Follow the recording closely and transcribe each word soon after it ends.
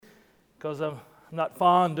because I'm not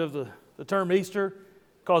fond of the term Easter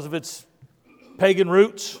because of its pagan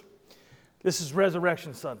roots. This is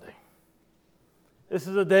Resurrection Sunday. This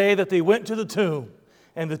is the day that they went to the tomb,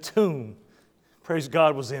 and the tomb, praise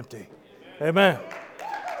God, was empty. Amen.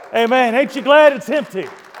 Amen. Ain't you glad it's empty?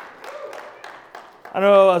 I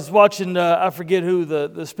know I was watching, I forget who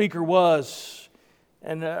the speaker was,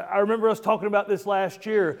 and I remember us talking about this last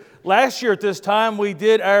year. Last year at this time, we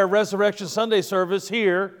did our Resurrection Sunday service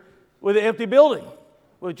here with an empty building,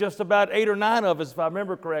 with just about 8 or 9 of us, if I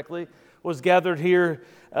remember correctly, was gathered here,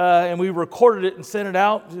 and we recorded it and sent it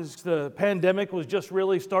out. The pandemic was just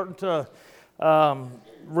really starting to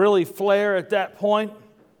really flare at that point.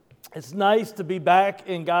 It's nice to be back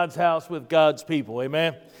in God's house with God's people,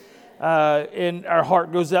 amen? And our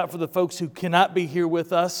heart goes out for the folks who cannot be here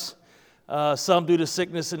with us, some due to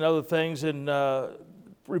sickness and other things, and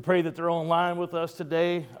we pray that they're online with us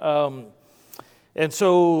today. And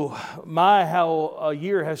so how a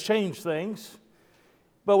year has changed things.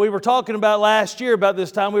 But we were talking about last year, about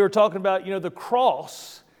this time, we were talking about, the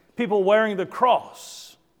cross, people wearing the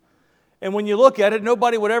cross. And when you look at it,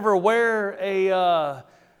 nobody would ever wear a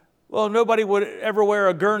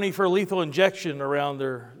gurney for lethal injection around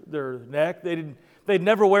their neck. They'd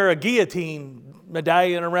never wear a guillotine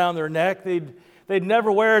medallion around their neck. They'd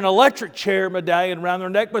never wear an electric chair medallion around their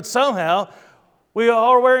neck. But somehow, we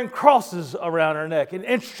are wearing crosses around our neck, an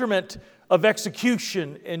instrument of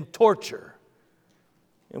execution and torture.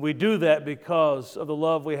 And we do that because of the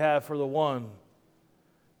love we have for the one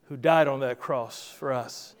who died on that cross for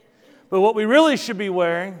us. But what we really should be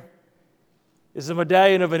wearing is a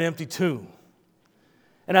medallion of an empty tomb.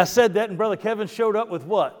 And I said that, and Brother Kevin showed up with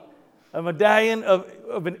what? A medallion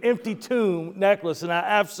of an empty tomb necklace, and I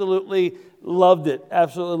absolutely loved it.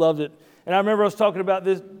 Absolutely loved it. And I remember us talking about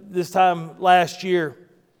this time last year.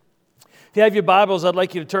 If you have your Bibles, I'd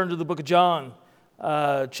like you to turn to the book of John,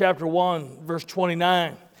 chapter 1, verse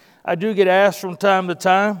 29. I do get asked from time to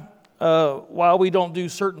time why we don't do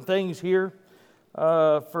certain things here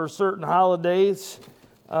for certain holidays.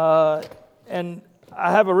 And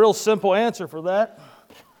I have a real simple answer for that.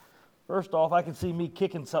 First off, I can see me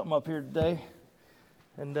kicking something up here today.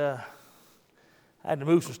 And I had to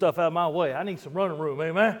move some stuff out of my way. I need some running room,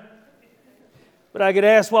 amen? But I get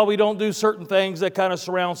asked why we don't do certain things that kind of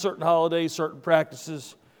surround certain holidays, certain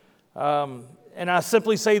practices. And I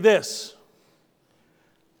simply say this.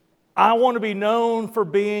 I want to be known for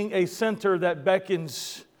being a center that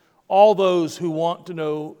beckons all those who want to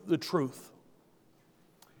know the truth.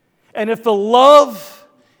 And if the love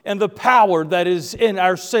and the power that is in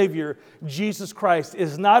our Savior, Jesus Christ,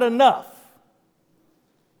 is not enough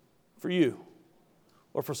for you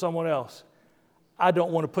or for someone else, I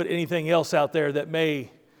don't want to put anything else out there that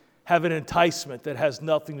may have an enticement that has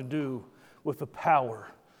nothing to do with the power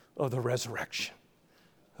of the resurrection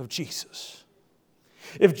of Jesus.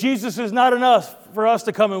 If Jesus is not enough for us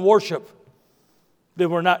to come and worship,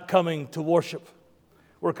 then we're not coming to worship.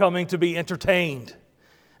 We're coming to be entertained.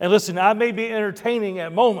 And listen, I may be entertaining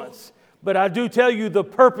at moments, but I do tell you the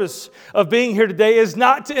purpose of being here today is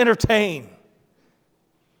not to entertain,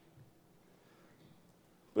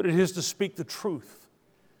 but it is to speak the truth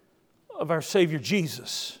of our Savior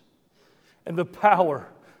Jesus and the power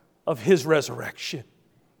of His resurrection.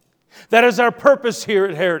 That is our purpose here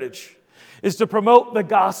at Heritage, is to promote the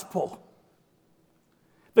gospel.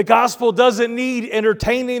 The gospel doesn't need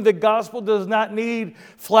entertaining. The gospel does not need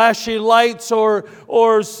flashy lights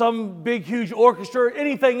or some big, huge orchestra or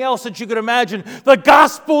anything else that you could imagine. The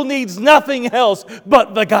gospel needs nothing else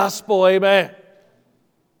but the gospel. Amen.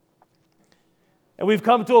 And we've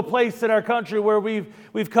come to a place in our country where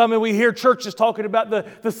we've come and we hear churches talking about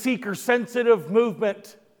the seeker-sensitive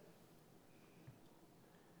movement.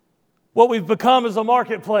 What we've become is a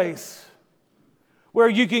marketplace where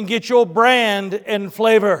you can get your brand and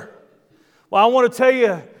flavor. Well, I want to tell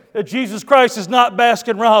you that Jesus Christ is not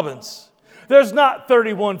Baskin-Robbins. There's not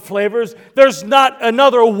 31 flavors. There's not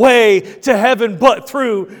another way to heaven but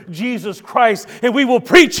through Jesus Christ. And we will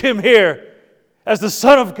preach Him here as the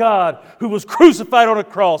Son of God who was crucified on a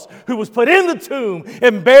cross, who was put in the tomb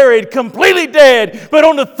and buried completely dead. But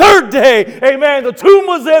on the third day, amen, the tomb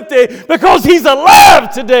was empty because He's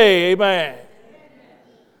alive today, amen.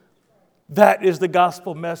 That is the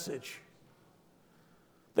gospel message.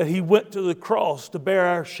 That He went to the cross to bear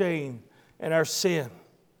our shame and our sin.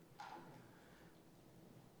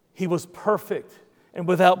 He was perfect and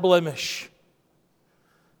without blemish.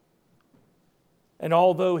 And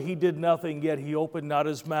although He did nothing, yet He opened not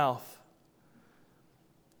His mouth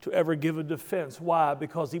to ever give a defense. Why?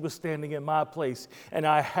 Because He was standing in my place, and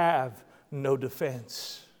I have no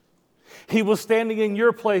defense. He was standing in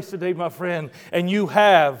your place today, my friend, and you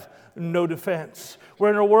have no defense.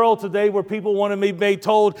 We're in a world today where people want to be made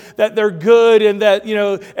told that they're good and that,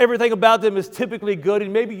 everything about them is typically good,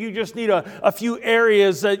 and maybe you just need a few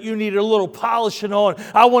areas that you need a little polishing on.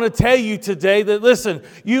 I want to tell you today that, listen,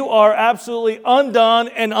 you are absolutely undone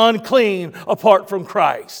and unclean apart from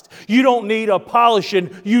Christ. You don't need a polishing,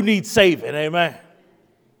 you need saving. Amen.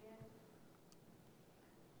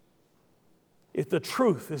 If the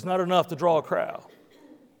truth is not enough to draw a crowd,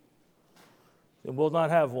 then we'll not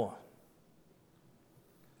have one.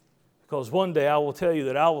 Because one day I will tell you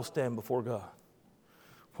that I will stand before God.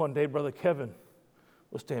 One day Brother Kevin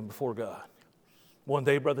will stand before God. One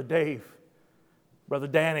day Brother Dave, Brother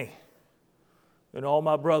Danny, and all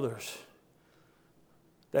my brothers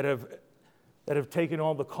that have taken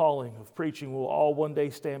on the calling of preaching will all one day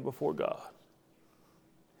stand before God.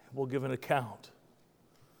 We'll give an account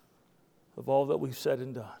of all that we've said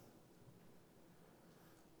and done.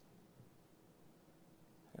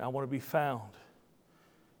 And I want to be found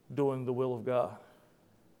doing the will of God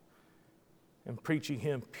and preaching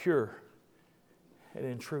Him pure and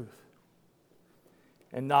in truth,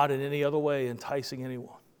 and not in any other way enticing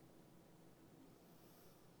anyone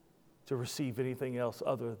to receive anything else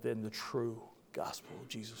other than the true gospel of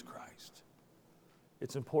Jesus Christ.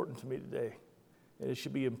 It's important to me today, and it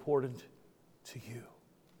should be important to you.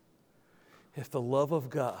 If the love of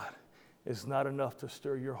God is not enough to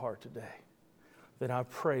stir your heart today, then I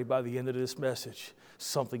pray by the end of this message,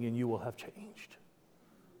 something in you will have changed.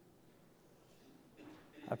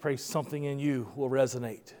 I pray something in you will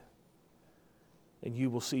resonate and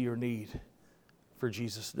you will see your need for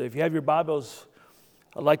Jesus today. If you have your Bibles,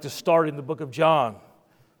 I'd like to start in the book of John,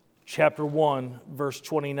 chapter 1, verse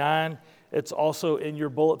 29. It's also in your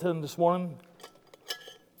bulletin this morning.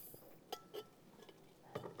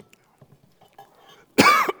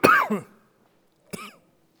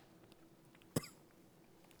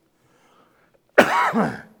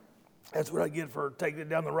 That's what I get for taking it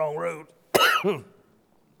down the wrong road.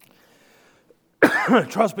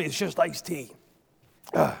 Trust me, it's just iced tea.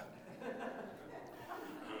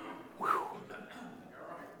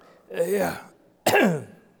 Yeah.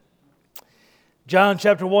 John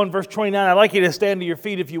chapter 1, verse 29. I'd like you to stand to your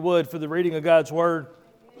feet, if you would, for the reading of God's Word.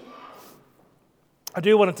 I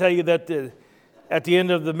do want to tell you that at the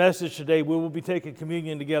end of the message today, we will be taking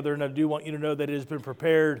communion together, and I do want you to know that it has been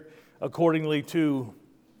prepared accordingly to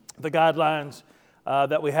the guidelines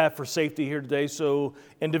that we have for safety here today. So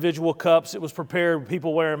individual cups, it was prepared,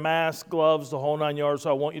 people wearing masks, gloves, the whole 9 yards. So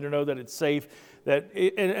I want you to know that it's safe.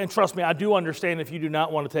 And trust me, I do understand if you do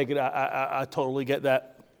not want to take it. I totally get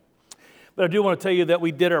that. But I do want to tell you that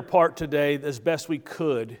we did our part today as best we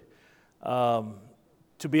could to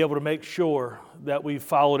be able to make sure that we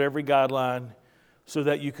followed every guideline so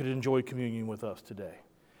that you could enjoy communion with us today.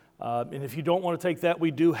 And if you don't want to take that,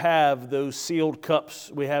 we do have those sealed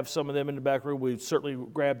cups. We have some of them in the back room. We certainly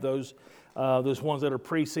grab those ones that are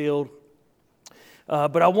pre-sealed.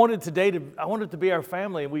 But I wanted to be our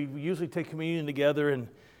family, and we usually take communion together. And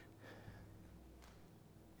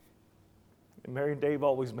Mary and Dave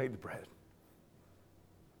always made the bread.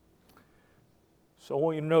 So I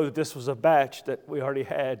want you to know that this was a batch that we already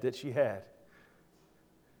had, that she had,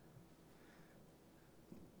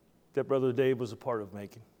 that Brother Dave was a part of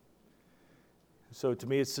making. So to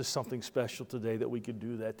me, it's just something special today that we could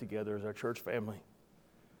do that together as our church family.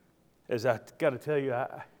 As I got to tell you,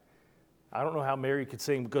 I don't know how Mary could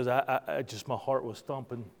sing because I just, my heart was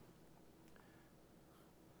thumping.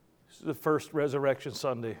 This is the first Resurrection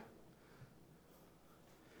Sunday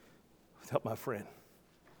without my friend.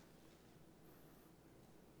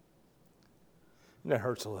 And that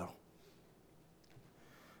hurts a little.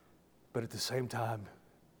 But at the same time,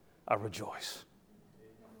 I rejoice.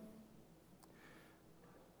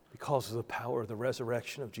 Because of the power of the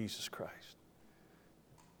resurrection of Jesus Christ.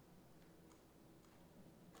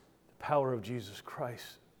 The power of Jesus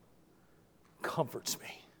Christ comforts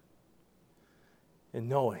me in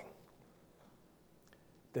knowing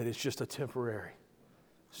that it's just a temporary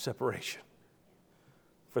separation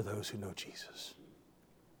for those who know Jesus.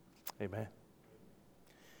 Amen.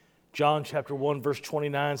 John chapter 1 verse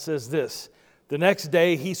 29 says this: the next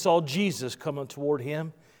day he saw Jesus coming toward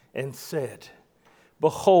him and said,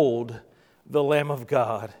 "Behold, the Lamb of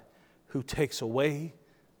God who takes away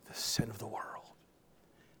the sin of the world."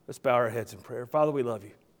 Let's bow our heads in prayer. Father, we love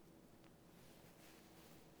you.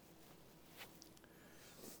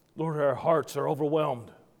 Lord, our hearts are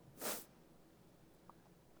overwhelmed.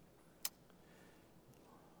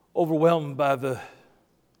 Overwhelmed by the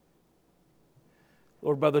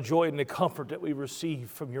joy and the comfort that we receive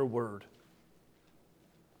from your word.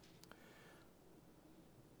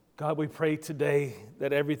 God, we pray today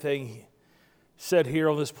that everything said here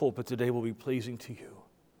on this pulpit today will be pleasing to you.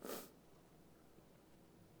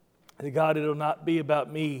 And God, it will not be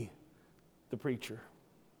about me, the preacher.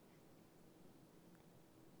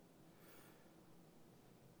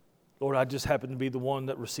 Lord, I just happen to be the one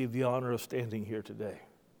that received the honor of standing here today.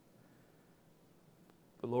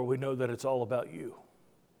 But Lord, we know that it's all about you.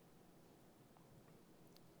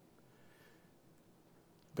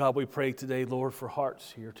 God, we pray today, Lord, for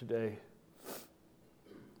hearts here today.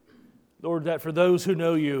 Lord, that for those who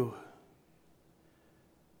know you,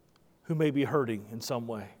 who may be hurting in some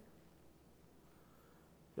way,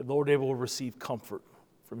 that Lord, they will receive comfort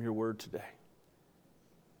from your word today.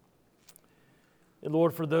 And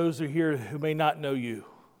Lord, for those who are here who may not know you,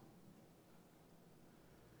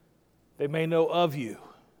 they may know of you,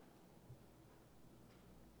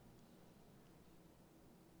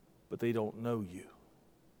 but they don't know you.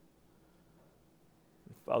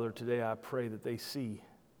 Father, today I pray that they see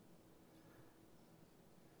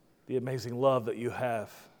the amazing love that you have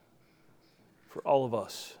for all of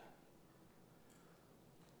us.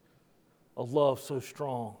 A love so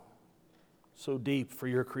strong, so deep for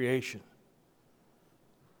your creation,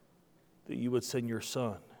 that you would send your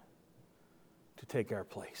Son to take our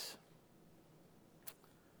place,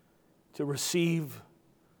 to receive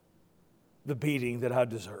the beating that I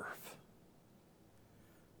deserve,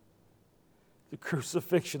 the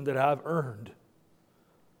crucifixion that I've earned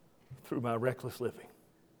through my reckless living.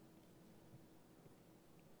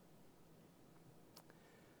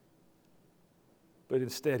 But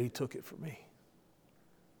instead, he took it for me.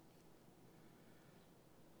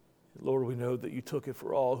 Lord, we know that you took it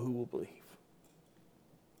for all who will believe.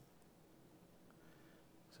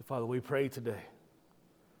 So, Father, we pray today.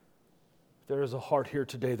 If there is a heart here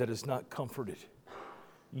today that is not comforted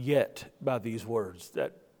yet by these words,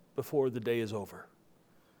 that before the day is over,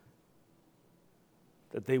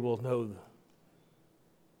 that they will know,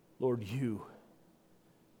 Lord, you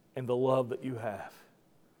and the love that you have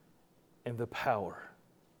and the power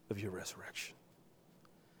of your resurrection.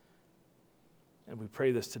 And we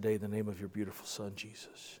pray this today in the name of your beautiful Son,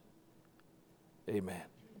 Jesus. Amen.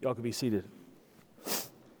 Y'all can be seated.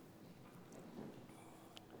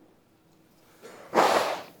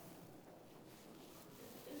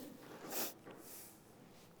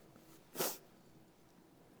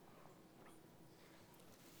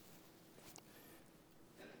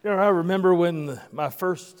 You know, I remember when my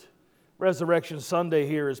first Resurrection Sunday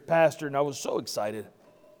here as pastor, and I was so excited.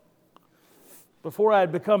 Before I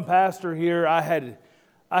had become pastor here, I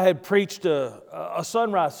had preached a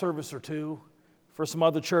sunrise service or two for some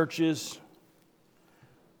other churches,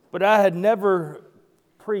 but I had never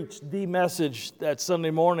preached the message that Sunday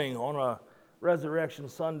morning on a Resurrection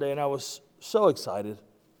Sunday, and I was so excited.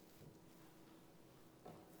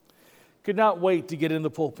 Could not wait to get in the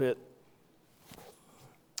pulpit,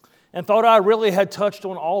 and thought I really had touched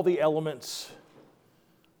on all the elements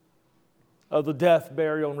of the death,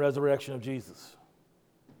 burial, and resurrection of Jesus.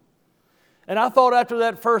 And I thought after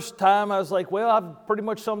that first time, I was like, well, I've pretty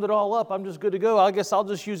much summed it all up. I'm just good to go. I guess I'll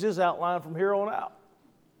just use his outline from here on out.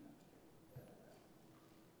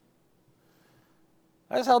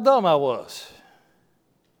 That's how dumb I was.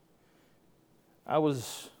 I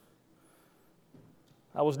was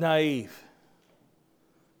naive.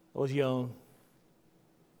 I was young.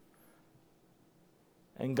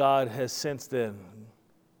 And God has since then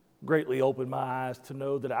greatly opened my eyes to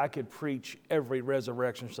know that I could preach every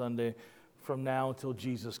Resurrection Sunday from now until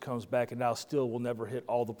Jesus comes back, and I still will never hit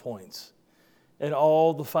all the points and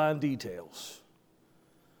all the fine details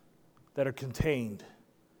that are contained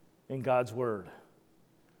in God's Word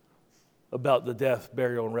about the death,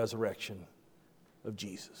 burial, and resurrection of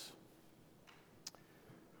Jesus.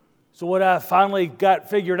 So what I finally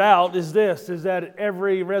got figured out is this, is that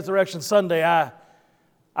every Resurrection Sunday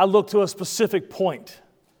I look to a specific point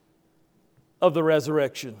of the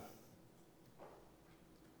resurrection.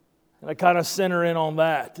 And I kind of center in on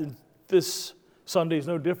that. And this Sunday is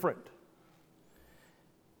no different.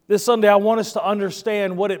 This Sunday I want us to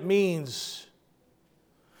understand what it means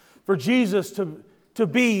for Jesus to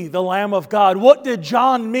be the Lamb of God. What did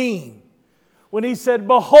John mean when he said,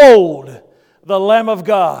 "Behold, the Lamb of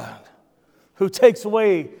God who takes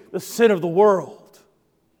away the sin of the world"?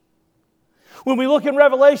 When we look in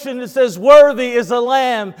Revelation, it says, "Worthy is the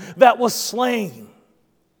Lamb that was slain."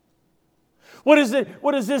 What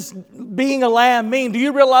does this being a lamb mean? Do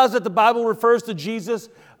you realize that the Bible refers to Jesus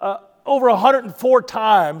over 104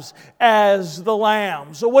 times as the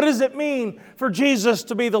Lamb? So what does it mean for Jesus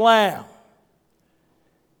to be the Lamb?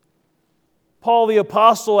 Paul the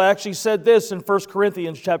Apostle actually said this in 1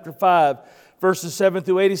 Corinthians chapter 5, verses 7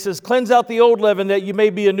 through 8, he says, "Cleanse out the old leaven that you may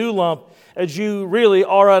be a new lump, as you really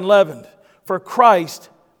are unleavened. For Christ,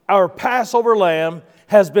 our Passover lamb,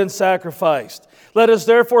 has been sacrificed. Let us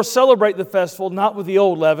therefore celebrate the festival not with the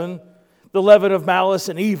old leaven, the leaven of malice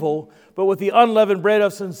and evil, but with the unleavened bread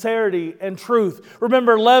of sincerity and truth."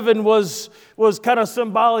 Remember, leaven was kind of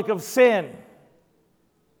symbolic of sin.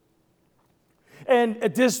 And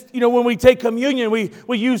at this, when we take communion,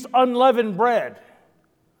 we use unleavened bread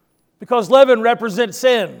because leaven represents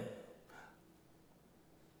sin.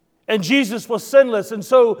 And Jesus was sinless. And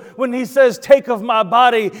so when he says, "Take of my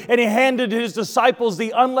body," and he handed his disciples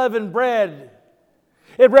the unleavened bread,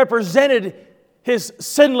 it represented his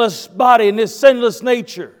sinless body and his sinless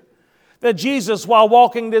nature. That Jesus, while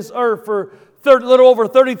walking this earth for a little over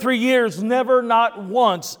 33 years, never, not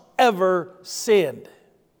once, ever sinned.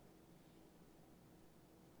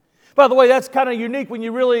 By the way, that's kind of unique when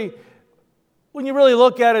you really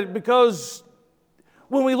look at it, because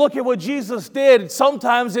when we look at what Jesus did,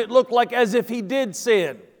 sometimes it looked like as if he did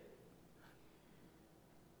sin.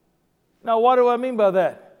 Now, what do I mean by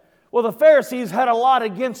that? Well, the Pharisees had a lot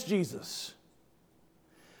against Jesus.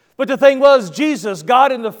 But the thing was, Jesus,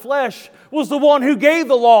 God in the flesh, was the one who gave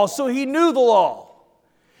the law, so he knew the law.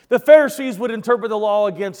 The Pharisees would interpret the law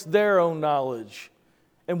against their own knowledge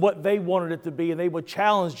and what they wanted it to be, and they would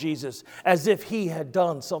challenge Jesus as if he had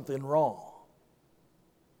done something wrong,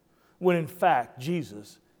 when in fact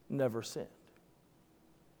Jesus never sinned.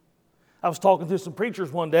 I was talking to some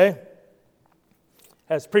preachers one day,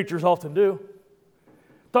 as preachers often do.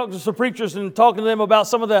 Talking to some preachers and talking to them about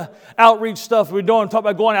some of the outreach stuff we're doing, talking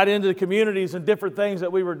about going out into the communities and different things that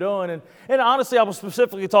we were doing. And honestly, I was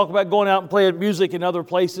specifically talking about going out and playing music in other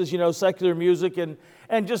places, secular music, and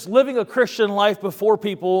just living a Christian life before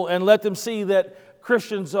people and let them see that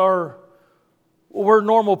Christians we're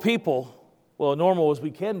normal people. Well, normal as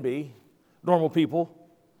we can be, normal people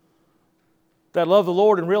that love the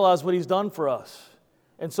Lord and realize what he's done for us.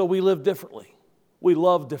 And so we live differently. We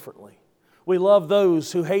love differently. We love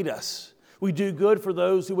those who hate us. We do good for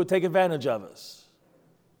those who would take advantage of us.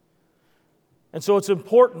 And so it's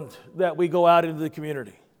important that we go out into the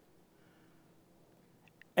community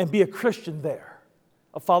and be a Christian there,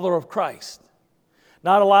 a follower of Christ,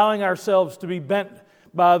 not allowing ourselves to be bent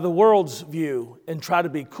by the world's view and try to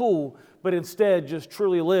be cool, but instead just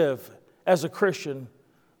truly live as a Christian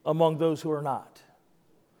among those who are not.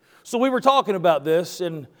 So we were talking about this,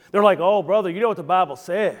 and they're like, "Oh, brother, you know what the Bible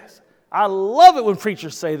says." I love it when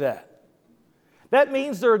preachers say that. That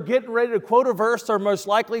means they're getting ready to quote a verse or most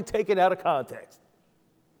likely take it out of context.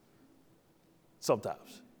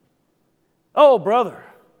 Sometimes. "Oh, brother,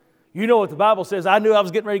 you know what the Bible says." I knew I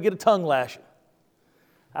was getting ready to get a tongue lashing.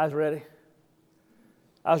 I was ready.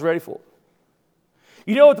 I was ready for it.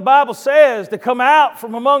 "You know what the Bible says to come out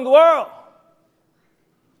from among the world?"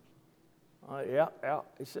 Yeah,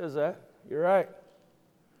 it says that. You're right.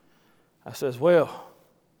 I says, "Well,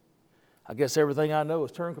 I guess everything I know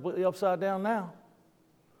is turned completely upside down now."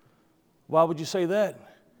 "Why would you say that?"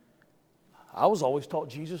 "I was always taught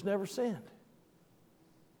Jesus never sinned."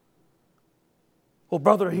 "Well,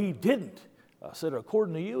 brother, he didn't." I said,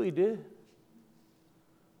 "According to you, he did.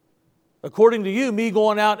 According to you, me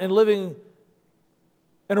going out and living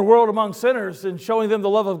in a world among sinners and showing them the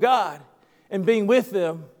love of God and being with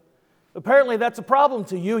them, apparently that's a problem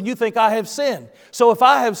to you, and you think I have sinned. So if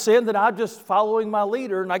I have sinned, then I'm just following my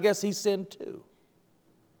leader, and I guess he sinned too."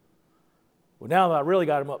 Well, now that I really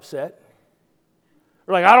got him upset,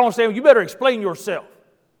 they're like, "I don't understand. You better explain yourself.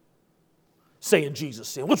 Saying Jesus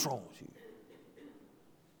sinned. What's wrong with you?"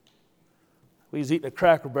 We was eating a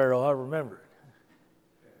Cracker Barrel, I remember it.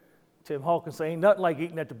 Tim Hawkins said, "Ain't nothing like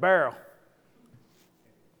eating at the barrel."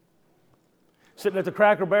 Sitting at the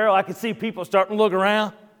Cracker Barrel, I could see people starting to look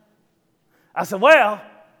around. I said, "Well,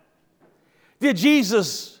 did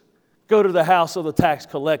Jesus go to the house of the tax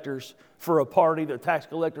collectors for a party the tax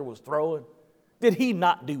collector was throwing? Did he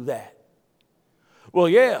not do that?" "Well,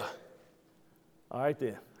 yeah." "All right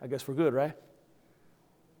then, I guess we're good, right?"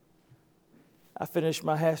 I finished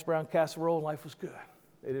my hash brown casserole and life was good.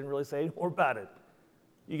 They didn't really say any more about it.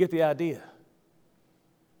 You get the idea.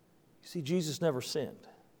 You see, Jesus never sinned.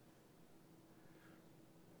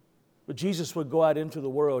 But Jesus would go out into the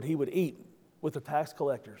world. He would eat with the tax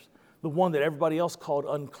collectors, the one that everybody else called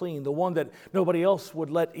unclean, the one that nobody else would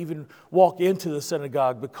let even walk into the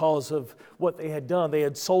synagogue because of what they had done. They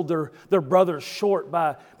had sold their brothers short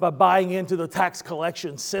by buying into the tax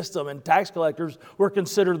collection system, and tax collectors were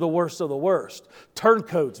considered the worst of the worst.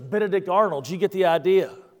 Turncoats, Benedict Arnolds, you get the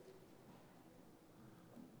idea.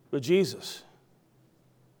 But Jesus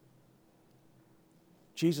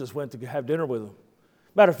went to have dinner with them.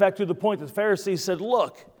 Matter of fact, to the point that the Pharisees said,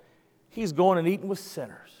 look, he's going and eating with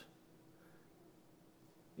sinners.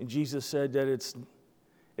 And Jesus said that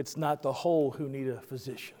it's not the whole who need a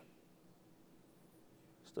physician.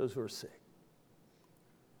 It's those who are sick.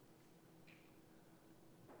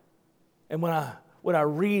 And when I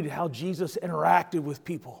read how Jesus interacted with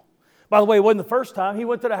people, by the way, it wasn't the first time. He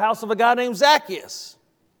went to the house of a guy named Zacchaeus.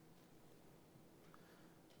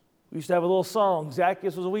 We used to have a little song.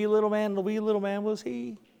 Zacchaeus was a wee little man, and the wee little man was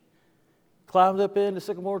he. Climbed up in the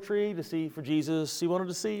sycamore tree to see for Jesus he wanted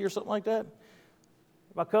to see, or something like that.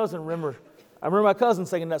 I remember my cousin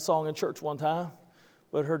singing that song in church one time,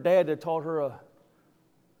 but her dad had taught her a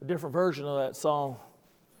different version of that song.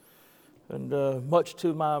 And much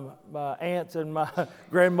to my aunt and my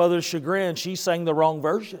grandmother's chagrin, she sang the wrong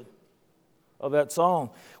version of that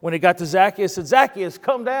song. When it got to Zacchaeus, said, Zacchaeus,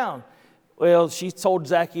 come down. Well, she told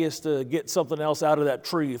Zacchaeus to get something else out of that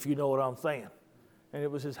tree, if you know what I'm saying. And it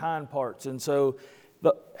was his hind parts. And so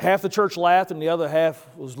half the church laughed and the other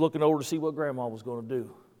half was looking over to see what Grandma was going to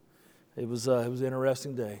do. It was an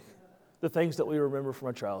interesting day. The things that we remember from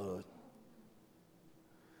our childhood.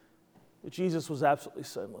 But Jesus was absolutely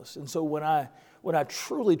sinless. And so when I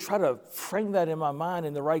truly try to frame that in my mind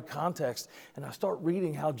in the right context, and I start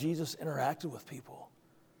reading how Jesus interacted with people,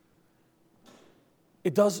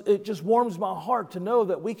 it just warms my heart to know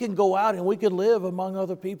that we can go out and we can live among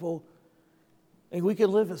other people, and we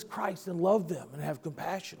can live as Christ and love them and have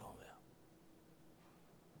compassion on them.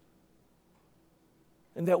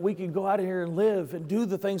 And that we can go out here and live and do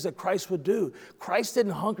the things that Christ would do. Christ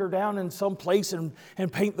didn't hunker down in some place and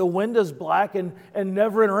paint the windows black and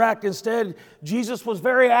never interact. Instead, Jesus was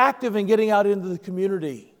very active in getting out into the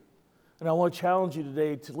community. And I want to challenge you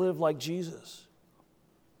today to live like Jesus.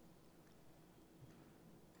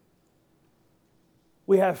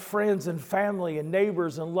 We have friends and family and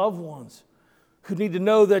neighbors and loved ones who need to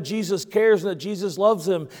know that Jesus cares and that Jesus loves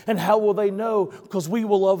them. And how will they know? Because we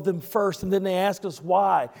will love them first. And then they ask us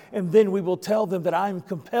why. And then we will tell them that I'm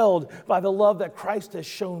compelled by the love that Christ has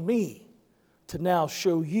shown me to now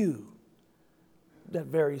show you that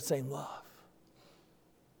very same love.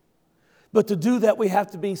 But to do that, we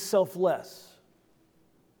have to be selfless.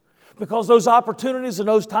 Because those opportunities and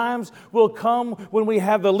those times will come when we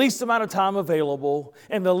have the least amount of time available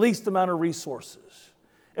and the least amount of resources.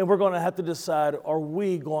 And we're going to have to decide, are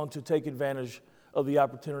we going to take advantage of the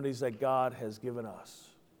opportunities that God has given us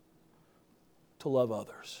to love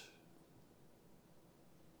others?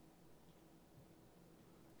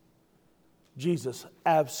 Jesus,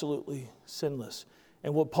 absolutely sinless.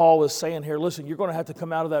 And what Paul is saying here, listen, you're going to have to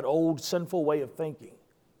come out of that old sinful way of thinking.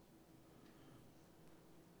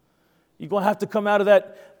 You're going to have to come out of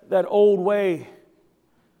that old way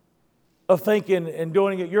of thinking and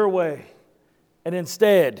doing it your way. And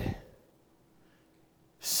instead,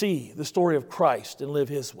 see the story of Christ and live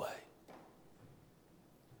His way.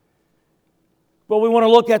 What we want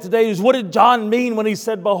to look at today is, what did John mean when he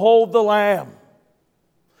said, behold the Lamb?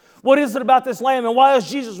 What is it about this Lamb, and why is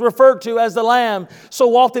Jesus referred to as the Lamb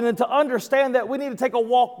so often? And to understand that, we need to take a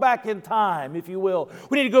walk back in time, if you will.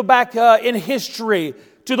 We need to go back in history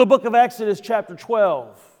to the book of Exodus chapter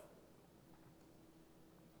 12.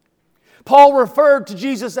 Paul referred to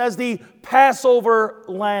Jesus as the Passover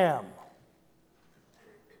Lamb.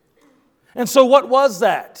 And so what was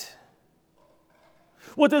that?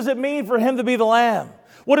 What does it mean for Him to be the Lamb?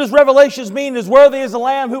 What does Revelations mean? As worthy is the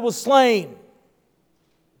Lamb who was slain.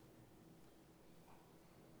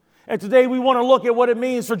 And today we want to look at what it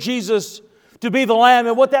means for Jesus to be the Lamb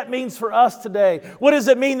and what that means for us today. What does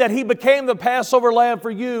it mean that He became the Passover Lamb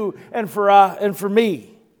for you and for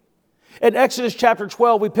me? In Exodus chapter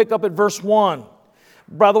 12, we pick up at verse 1.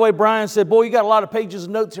 By the way, Brian said, boy, you got a lot of pages of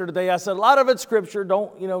notes here today. I said, a lot of it's Scripture.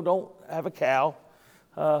 Don't have a cow.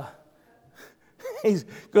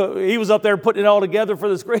 He was up there putting it all together for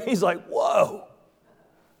the screen. He's like, whoa.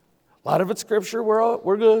 A lot of it's Scripture.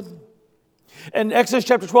 We're good. In Exodus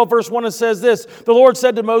chapter 12, verse 1, it says this: the Lord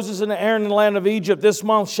said to Moses and to Aaron in the land of Egypt, this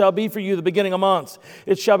month shall be for you the beginning of months.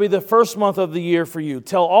 It shall be the first month of the year for you.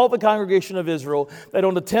 Tell all the congregation of Israel that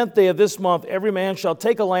on the 10th day of this month, every man shall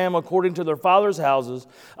take a lamb according to their father's houses,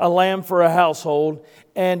 a lamb for a household.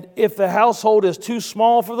 And if the household is too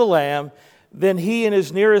small for the lamb, then he and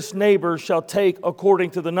his nearest neighbor shall take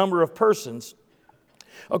according to the number of persons.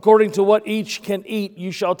 According to what each can eat,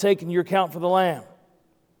 you shall take in your count for the lamb.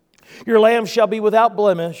 Your lamb shall be without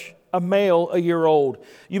blemish, a male a year old.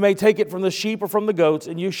 You may take it from the sheep or from the goats,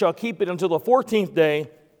 and you shall keep it until the 14th day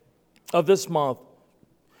of this month,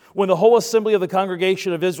 when the whole assembly of the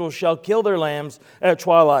congregation of Israel shall kill their lambs at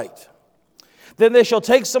twilight. Then they shall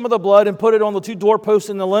take some of the blood and put it on the two doorposts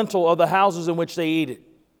and the lintel of the houses in which they eat it.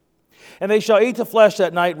 And they shall eat the flesh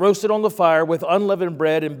that night, roasted on the fire with unleavened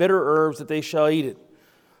bread and bitter herbs, that they shall eat it.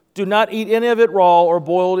 Do not eat any of it raw or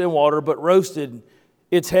boiled in water, but roasted,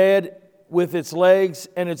 its head with its legs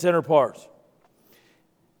and its inner parts.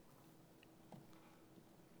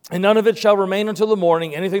 And none of it shall remain until the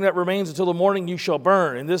morning. Anything that remains until the morning you shall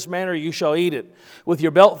burn. In this manner you shall eat it. With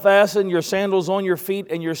your belt fastened, your sandals on your feet,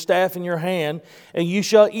 and your staff in your hand, and you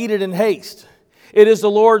shall eat it in haste. It is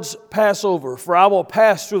the Lord's Passover, for I will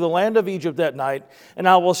pass through the land of Egypt that night, and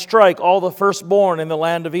I will strike all the firstborn in the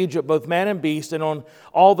land of Egypt, both man and beast, and on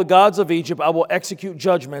all the gods of Egypt I will execute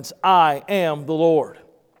judgments. I am the Lord.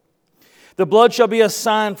 The blood shall be a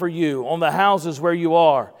sign for you on the houses where you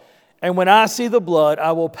are. And when I see the blood,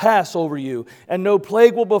 I will pass over you, and no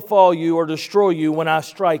plague will befall you or destroy you when I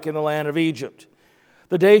strike in the land of Egypt.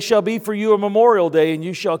 The day shall be for you a memorial day, and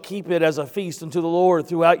you shall keep it as a feast unto the Lord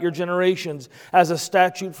throughout your generations. As a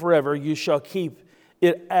statute forever, you shall keep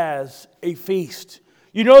it as a feast.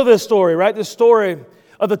 You know this story, right? The story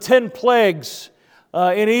of the 10 plagues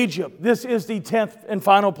in Egypt. This is the 10th and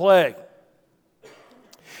final plague.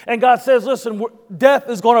 And God says, listen, death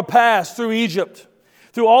is going to pass through Egypt.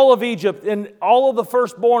 Through all of Egypt, and all of the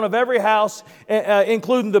firstborn of every house,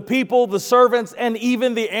 including the people, the servants, and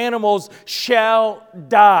even the animals, shall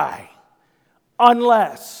die.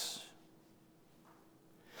 Unless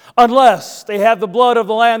they have the blood of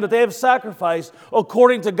the lamb that they have sacrificed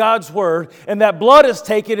according to God's word, and that blood is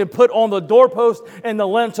taken and put on the doorpost and the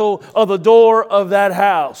lintel of the door of that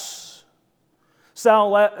house. Sal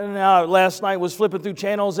last night was flipping through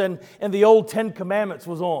channels, and the old 10 Commandments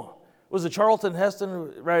was on. Was it Charlton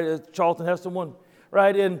Heston, right? Charlton Heston one,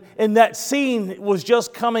 right? And that scene was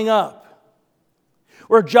just coming up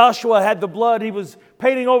where Joshua had the blood. He was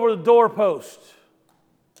painting over the doorpost.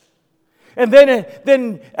 And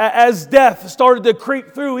then as death started to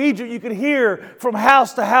creep through Egypt, you could hear from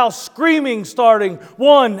house to house screaming starting,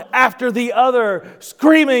 one after the other,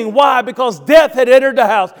 screaming. Why? Because death had entered the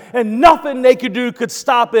house and nothing they could do could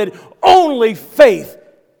stop it. Only faith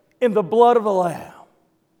in the blood of the Lamb.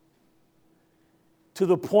 To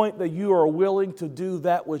the point that you are willing to do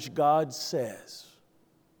that which God says.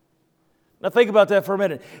 Now think about that for a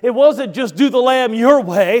minute. It wasn't just do the lamb your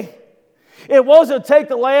way. It wasn't take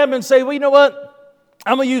the lamb and say, well, you know what?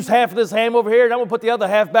 I'm going to use half of this ham over here and I'm going to put the other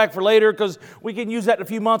half back for later because we can use that in a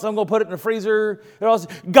few months. I'm going to put it in the freezer.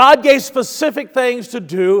 God gave specific things to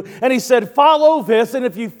do, and He said, follow this, and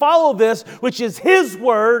if you follow this, which is His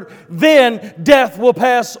word, then death will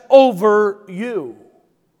pass over you.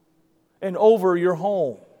 And over your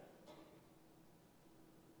home.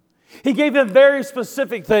 He gave them very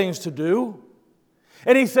specific things to do.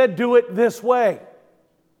 And He said, do it this way.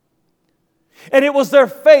 And it was their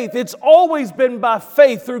faith. It's always been by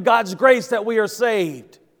faith through God's grace that we are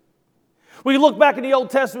saved. We look back in the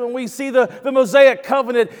Old Testament and we see the Mosaic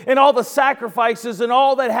covenant and all the sacrifices and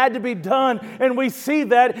all that had to be done. And we see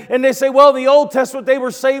that and they say, well, in the Old Testament they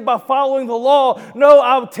were saved by following the law. No,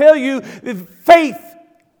 I'll tell you, faith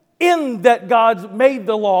in that God made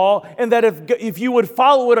the law, and that if you would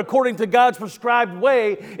follow it according to God's prescribed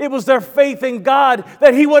way, it was their faith in God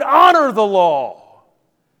that He would honor the law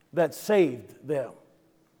that saved them.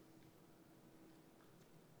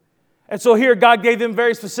 And so here God gave them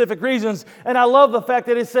very specific reasons. And I love the fact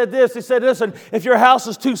that He said this. He said, listen, if your house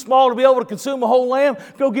is too small to be able to consume a whole lamb,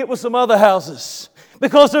 go get with some other houses.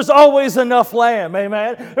 Because there's always enough lamb,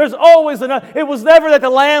 amen? There's always enough. It was never that the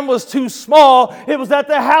lamb was too small. It was that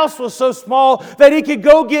the house was so small that He could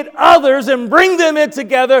go get others and bring them in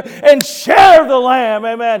together and share the lamb,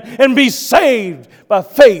 amen? And be saved by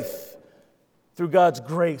faith through God's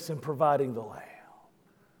grace in providing the lamb.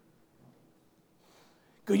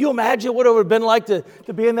 Could you imagine what it would have been like to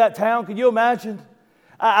be in that town? Could you imagine?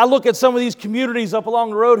 I look at some of these communities up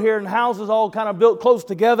along the road here and houses all kind of built close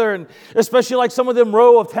together, and especially like some of them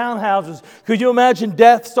row of townhouses. Could you imagine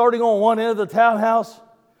death starting on one end of the townhouse?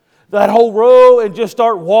 That whole row, and just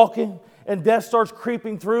start walking, and death starts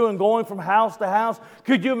creeping through and going from house to house.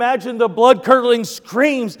 Could you imagine the blood-curdling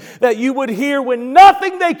screams that you would hear when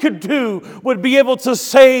nothing they could do would be able to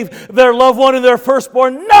save their loved one and their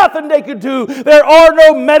firstborn? Nothing they could do. There are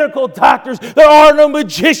no medical doctors. There are no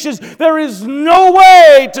magicians. There is no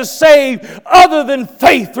way to save other than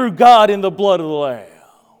faith through God in the blood of the Lamb.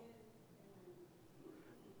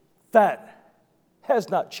 That has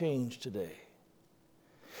not changed today.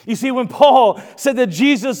 You see, when Paul said that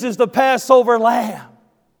Jesus is the Passover lamb,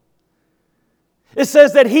 it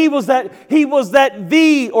says that he was the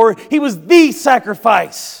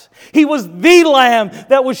sacrifice. He was the Lamb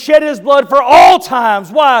that would shed His blood for all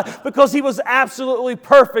times. Why? Because He was absolutely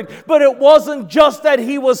perfect. But it wasn't just that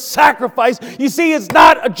He was sacrificed. You see, it's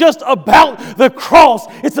not just about the cross.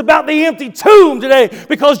 It's about the empty tomb today.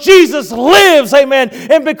 Because Jesus lives, amen.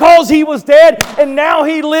 And because He was dead and now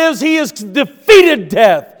He lives, He has defeated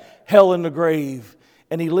death, hell, and the grave.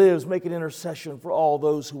 And He lives making intercession for all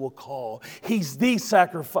those who will call. He's the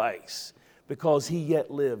sacrifice because He yet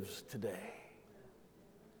lives today.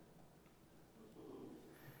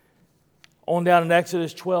 On down in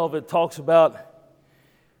Exodus 12, it talks about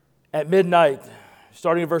at midnight,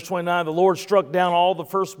 starting in verse 29, the Lord struck down all the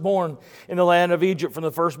firstborn in the land of Egypt, from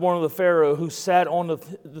the firstborn of the Pharaoh who sat on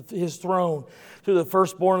his throne to the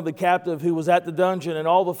firstborn of the captive who was at the dungeon, and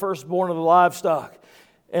all the firstborn of the livestock.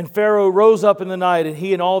 And Pharaoh rose up in the night, and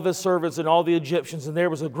he and all of his servants and all the Egyptians, and there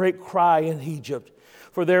was a great cry in Egypt,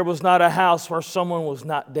 for there was not a house where someone was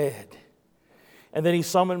not dead. And then he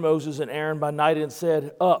summoned Moses and Aaron by night and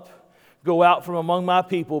said, Up, go out from among my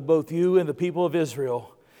people, both you and the people of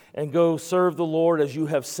Israel, and go serve the Lord as you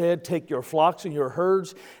have said. Take your flocks and your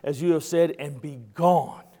herds as you have said, and be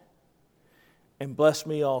gone, and bless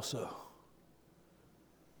me also.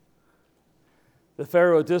 The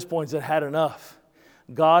Pharaoh at this point had had enough.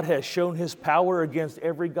 God has shown His power against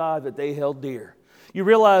every god that they held dear. You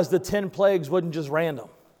realize the 10 plagues wasn't just random.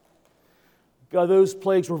 Those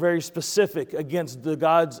plagues were very specific against the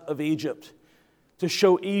gods of Egypt, to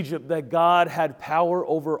show Egypt that God had power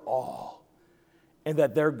over all and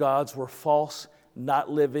that their gods were false, not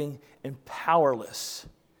living, and powerless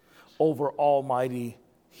over Almighty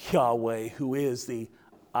Yahweh, who is the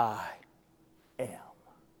I am.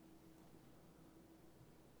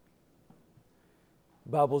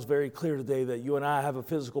 The Bible is very clear today that you and I have a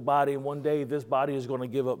physical body, and one day this body is going to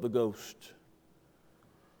give up the ghost.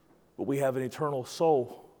 But we have an eternal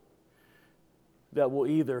soul that will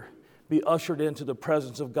either be ushered into the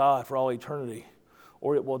presence of God for all eternity,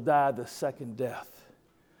 or it will die the second death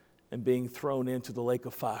and being thrown into the lake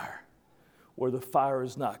of fire, where the fire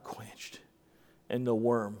is not quenched and the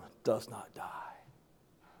worm does not die.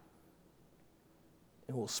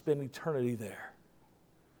 And we'll spend eternity there.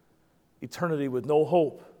 Eternity with no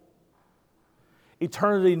hope.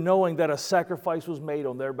 Eternity knowing that a sacrifice was made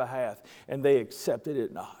on their behalf and they accepted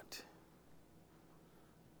it not.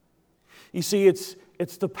 You see, it's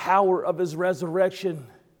the power of His resurrection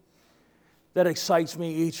that excites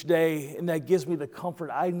me each day, and that gives me the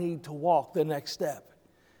comfort I need to walk the next step.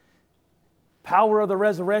 Power of the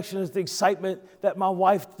resurrection is the excitement that my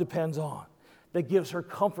wife depends on, that gives her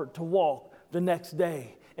comfort to walk the next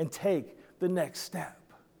day and take the next step.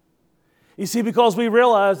 You see, because we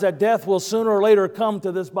realize that death will sooner or later come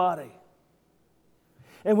to this body.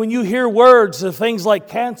 And when you hear words of things like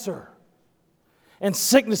cancer and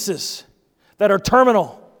sicknesses that are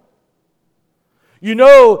terminal, you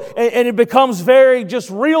know, and it becomes very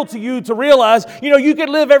just real to you to realize, you know, you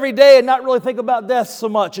can live every day and not really think about death so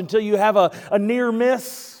much until you have a near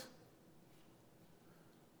miss,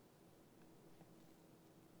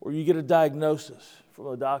 or you get a diagnosis from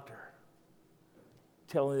a doctor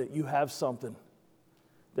telling you that you have something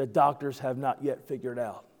that doctors have not yet figured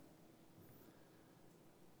out.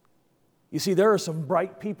 You see, there are some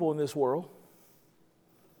bright people in this world.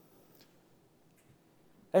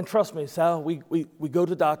 And trust me, Sal, we go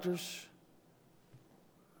to doctors,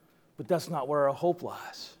 but that's not where our hope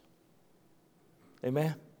lies.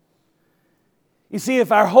 Amen? You see,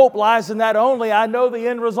 if our hope lies in that only, I know the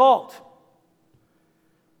end result.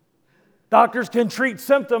 Doctors can treat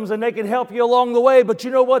symptoms and they can help you along the way, but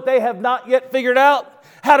you know what they have not yet figured out?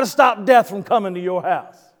 How to stop death from coming to your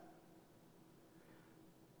house.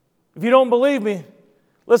 If you don't believe me,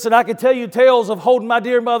 listen, I can tell you tales of holding my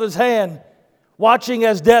dear mother's hand, watching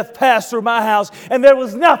as death passed through my house, and there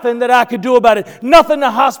was nothing that I could do about it. Nothing the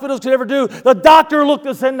hospitals could ever do. The doctor looked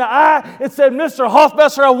us in the eye and said, Mr.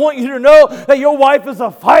 Hoffmeister, I want you to know that your wife is a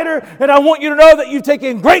fighter, and I want you to know that you've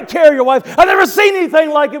taken great care of your wife. I've never seen anything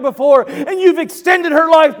like it before, and you've extended her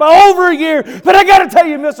life by over a year. But I got to tell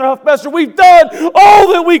you, Mr. Hoffmeister, we've done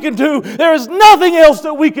all that we can do. There is nothing else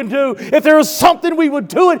that we can do. If there was something, we would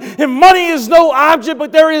do it, and money is no object,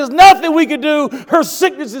 but there is nothing we can do. Her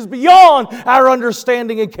sickness is beyond our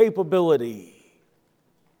understanding and capability.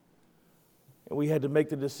 And we had to make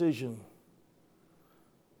the decision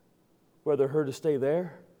whether her to stay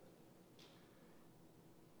there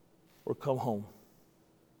or come home.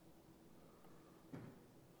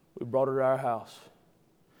 We brought her to our house,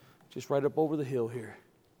 just right up over the hill here,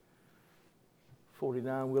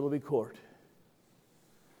 49 Willoughby Court.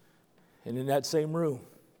 And in that same room,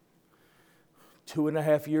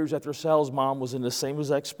 2.5 years after Sal's mom was in the same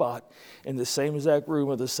exact spot, in the same exact room,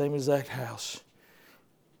 of the same exact house,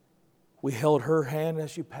 we held her hand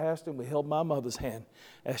as she passed, and we held my mother's hand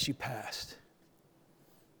as she passed.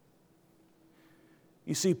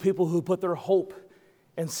 You see, people who put their hope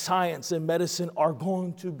in science and medicine are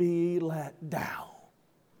going to be let down.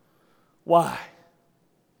 Why?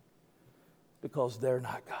 Because they're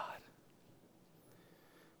not God.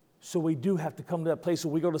 So we do have to come to that place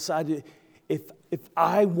where we go decide, if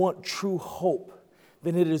I want true hope,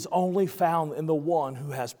 then it is only found in the one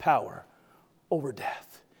who has power over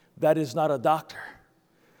death. That is not a doctor.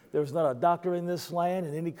 There's not a doctor in this land,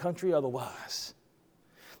 in any country otherwise,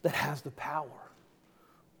 that has the power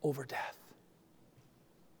over death.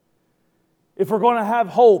 If we're going to have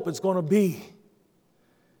hope, it's going to be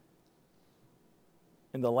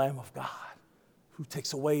in the Lamb of God who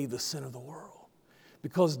takes away the sin of the world.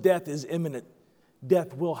 Because death is imminent.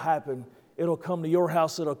 Death will happen. It'll come to your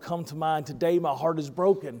house. It'll come to mine. Today my heart is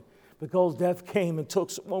broken because death came and took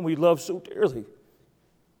someone we love so dearly.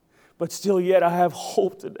 But still yet I have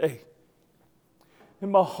hope today.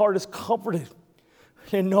 And my heart is comforted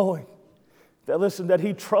in knowing that, listen, that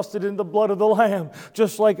he trusted in the blood of the Lamb,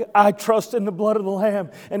 just like I trust in the blood of the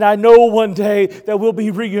Lamb. And I know one day that we'll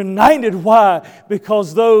be reunited. Why?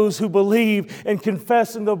 Because those who believe and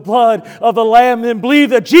confess in the blood of the Lamb and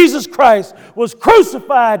believe that Jesus Christ was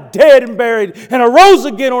crucified, dead, and buried, and arose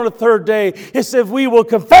again on the third day, it says if we will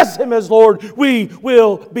confess him as Lord, we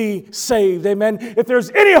will be saved. Amen. If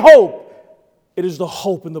there's any hope, it is the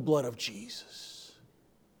hope in the blood of Jesus,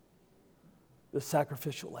 the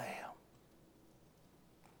sacrificial Lamb.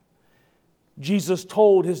 Jesus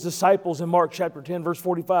told his disciples in Mark chapter 10, verse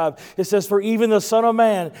 45, it says, "For even the Son of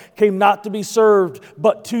Man came not to be served,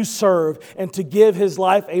 but to serve, and to give his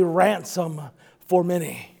life a ransom for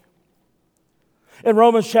many." In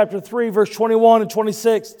Romans chapter 3, verse 21 and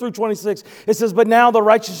 26 through 26, it says, "But now the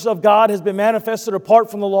righteousness of God has been manifested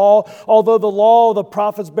apart from the law, although the law of the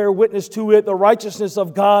prophets bear witness to it, the righteousness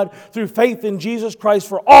of God through faith in Jesus Christ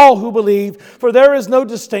for all who believe. For there is no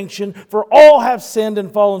distinction, for all have sinned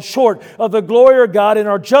and fallen short of the glory of God and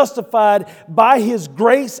are justified by his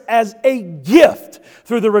grace as a gift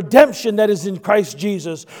through the redemption that is in Christ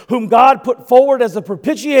Jesus, whom God put forward as a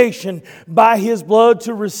propitiation by his blood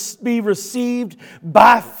to be received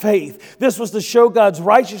by faith." This was to show God's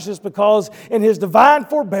righteousness, because in his divine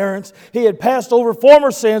forbearance he had passed over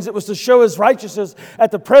former sins. It was to show his righteousness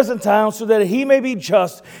at the present time, so that he may be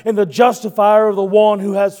just and the justifier of the one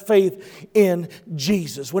who has faith in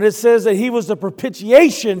Jesus. When it says that he was the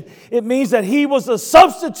propitiation, it means that he was a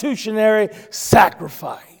substitutionary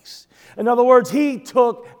sacrifice. In other words, he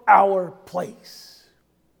took our place.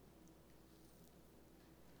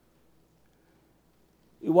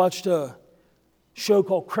 You watched a show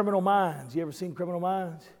called Criminal Minds. You ever seen Criminal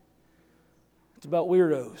Minds? It's about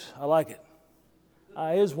weirdos. I like it.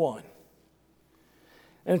 I is one.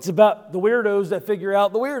 And it's about the weirdos that figure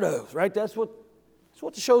out the weirdos, right? That's what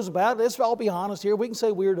the show's about. Let's all be honest here. We can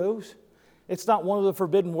say weirdos. It's not one of the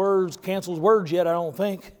forbidden words, canceled words yet, I don't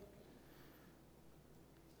think.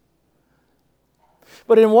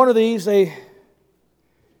 But in one of these, in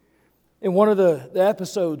one of the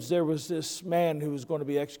episodes, there was this man who was going to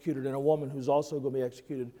be executed and a woman who's also going to be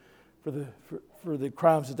executed for the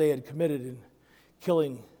crimes that they had committed in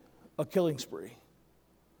a killing spree.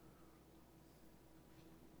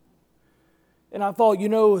 And I thought,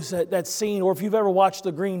 is that scene, or if you've ever watched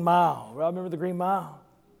The Green Mile, right? Remember The Green Mile?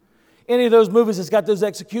 Any of those movies that's got those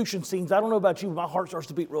execution scenes, I don't know about you, but my heart starts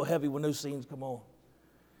to beat real heavy when those scenes come on.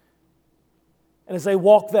 And as they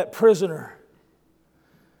walk that prisoner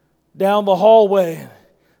down the hallway,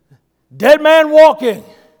 dead man walking.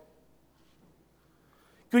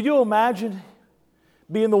 Could you imagine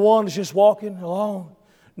being the one that's just walking along,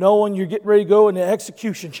 knowing you're getting ready to go in the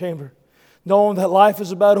execution chamber, knowing that life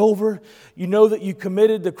is about over? You know that you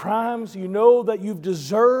committed the crimes. You know that you've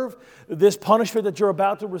deserved this punishment that you're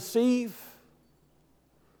about to receive.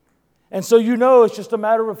 And so it's just a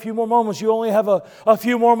matter of a few more moments. You only have a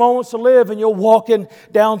few more moments to live, and you're walking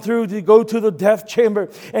down through to go to the death chamber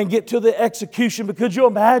and get to the execution. But could you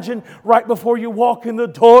imagine right before you walk in the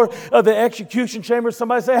door of the execution chamber,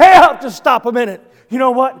 somebody say, "Hey, Huff, just stop a minute. You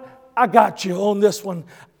know what? I got you on this one.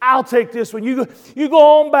 I'll take this one. You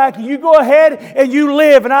go on back and you go ahead and you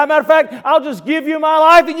live. And as a matter of fact, I'll just give you my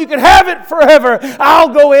life and you can have it forever. I'll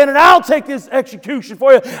go in and I'll take this execution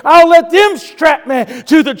for you. I'll let them strap me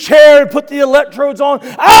to the chair and put the electrodes on.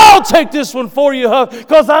 I'll take this one for you, Huff,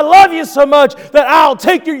 because I love you so much that I'll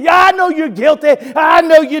take your... Yeah, I know you're guilty. I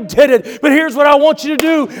know you did it. But here's what I want you to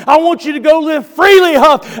do. I want you to go live freely,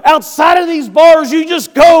 Huff. Outside of these bars, you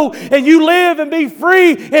just go and you live and be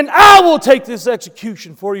free, and I will take this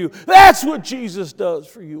execution for you. That's what Jesus does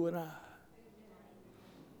for you and I.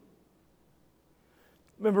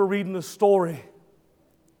 Remember reading the story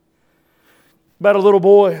about a little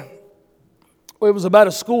boy. It was about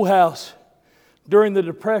a schoolhouse during the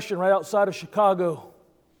Depression right outside of Chicago.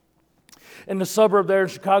 In the suburb there,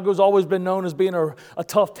 Chicago's always been known as being a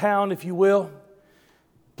tough town, if you will.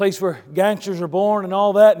 A place where gangsters are born and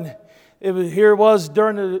all that. And here it was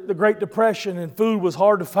during the Great Depression, and food was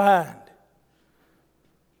hard to find.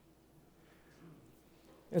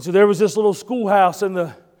 And so there was this little schoolhouse, and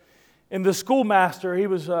the schoolmaster, he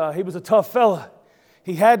was a tough fella.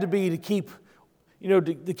 He had to be to keep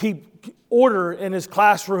order in his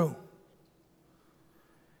classroom.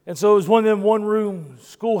 And so it was one of them one-room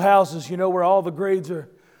schoolhouses, where all the grades are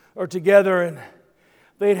together, and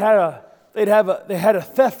they had a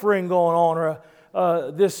theft ring going on,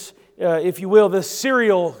 or this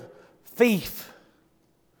serial thief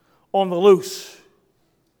on the loose.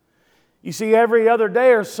 You see, every other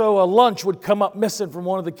day or so, a lunch would come up missing from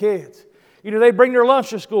one of the kids. They'd bring their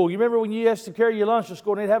lunch to school. You remember when you used to carry your lunch to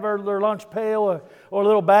school, and they'd have their lunch pail or a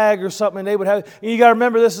little bag or something, and they would have... And you got to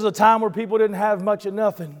remember, this is a time where people didn't have much of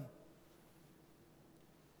nothing.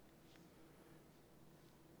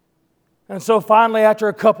 And so finally, after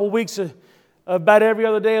a couple of weeks of about every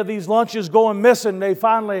other day of these lunches going missing, they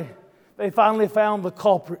finally found the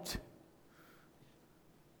culprit.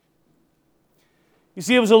 You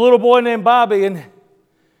see, it was a little boy named Bobby, and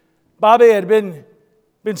Bobby had been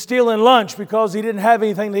stealing lunch because he didn't have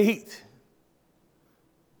anything to eat.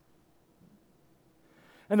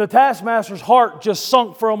 And the taskmaster's heart just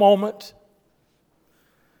sunk for a moment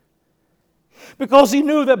because he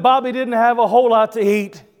knew that Bobby didn't have a whole lot to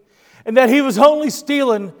eat and that he was only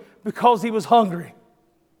stealing because he was hungry.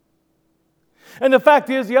 And the fact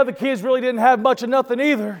is, the other kids really didn't have much of nothing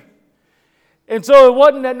either. And so it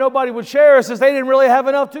wasn't that nobody would share, it's just they didn't really have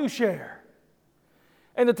enough to share.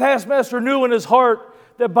 And the taskmaster knew in his heart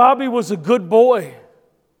that Bobby was a good boy.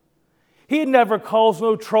 He'd never caused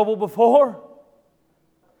no trouble before.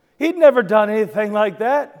 He'd never done anything like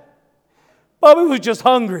that. Bobby was just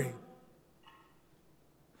hungry.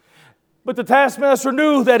 But the taskmaster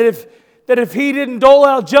knew that if he didn't dole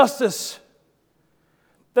out justice,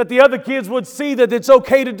 that the other kids would see that it's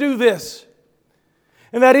okay to do this.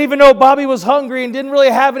 And that even though Bobby was hungry and didn't really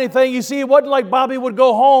have anything, you see, it wasn't like Bobby would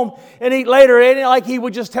go home and eat later. It ain't like he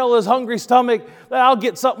would just tell his hungry stomach, I'll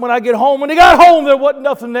get something when I get home. When he got home, there wasn't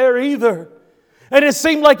nothing there either. And it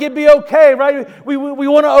seemed like it'd be okay, right? We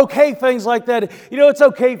want to okay things like that. It's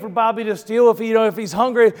okay for Bobby to steal if he's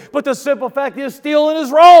hungry. But the simple fact is, stealing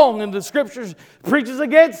is wrong, and the Scriptures preaches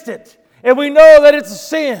against it. And we know that it's a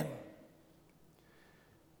sin.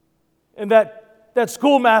 And that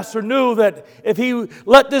schoolmaster knew that if he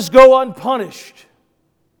let this go unpunished,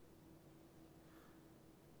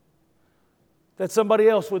 that somebody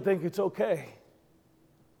else would think it's okay.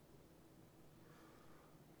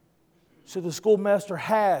 So the schoolmaster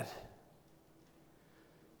had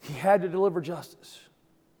to deliver justice.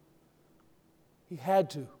 He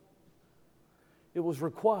had to. It was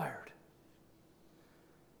required.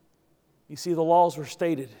 You see, the laws were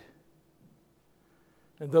stated.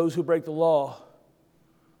 And those who break the law,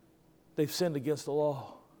 they've sinned against the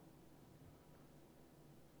law.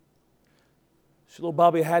 So little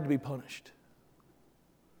Bobby had to be punished.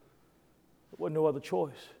 There wasn't no other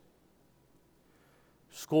choice.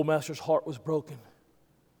 Schoolmaster's heart was broken,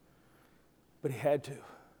 but he had to.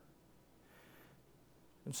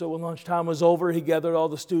 And so when lunchtime was over, he gathered all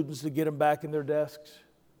the students to get them back in their desks.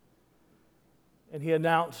 And he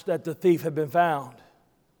announced that the thief had been found.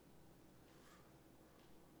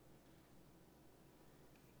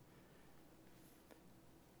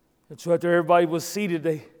 And so after everybody was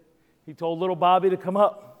seated, he told little Bobby to come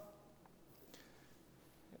up.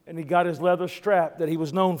 And he got his leather strap that he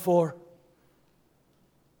was known for.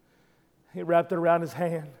 He wrapped it around his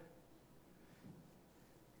hand.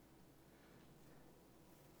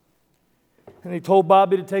 And he told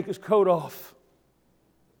Bobby to take his coat off.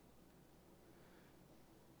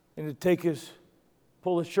 And to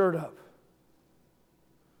pull his shirt up.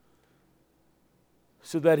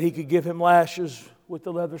 So that he could give him lashes with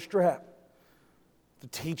the leather strap to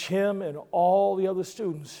teach him and all the other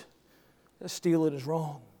students that stealing is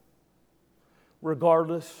wrong,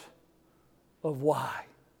 regardless of why.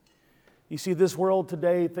 You see, this world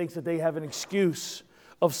today thinks that they have an excuse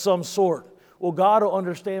of some sort. Well, God will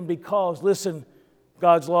understand because, listen,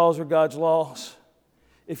 God's laws are God's laws.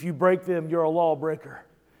 If you break them, you're a lawbreaker,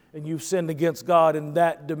 and you've sinned against God, and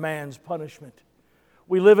that demands punishment.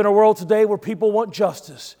 We live in a world today where people want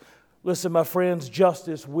justice. Listen, my friends,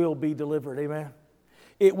 justice will be delivered. Amen.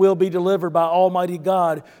 It will be delivered by Almighty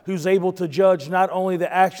God, who's able to judge not only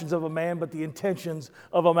the actions of a man, but the intentions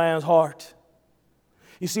of a man's heart.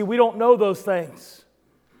 You see, we don't know those things.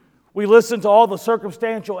 We listen to all the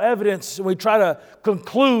circumstantial evidence, and we try to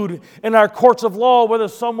conclude in our courts of law whether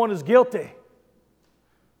someone is guilty.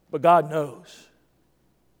 But God knows.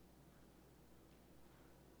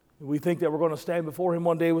 We think that we're going to stand before Him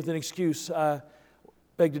one day with an excuse. I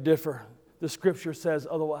beg to differ. The Scripture says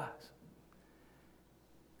otherwise.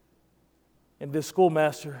 And this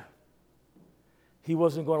schoolmaster, he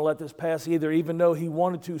wasn't going to let this pass either, even though he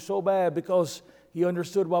wanted to so bad because he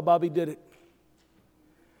understood why Bobby did it.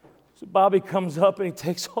 So Bobby comes up and he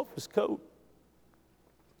takes off his coat.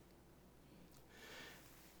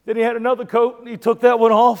 Then he had another coat and he took that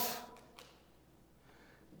one off.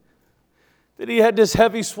 Then he had this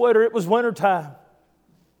heavy sweater. It was wintertime.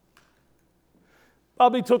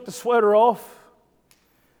 Bobby took the sweater off,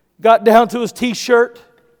 got down to his t-shirt,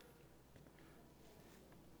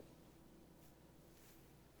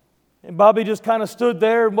 and Bobby just kind of stood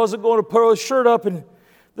there and wasn't going to put his shirt up. And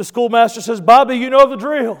the schoolmaster says, "Bobby, you know the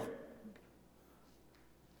drill.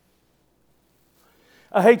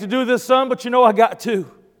 I hate to do this, son, but you know I got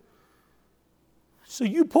to. So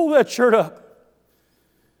you pull that shirt up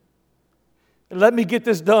and let me get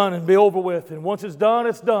this done and be over with. And once it's done,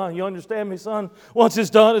 it's done. You understand me, son? Once it's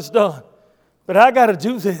done, it's done. But I got to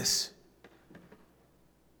do this."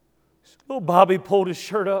 So little Bobby pulled his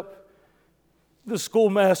shirt up. The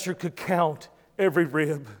schoolmaster could count every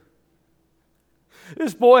rib.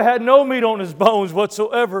 This boy had no meat on his bones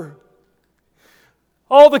whatsoever.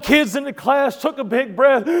 All the kids in the class took a big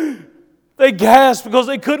breath. They gasped because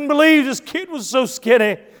they couldn't believe this kid was so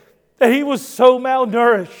skinny, that he was so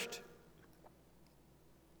malnourished.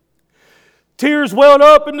 Tears welled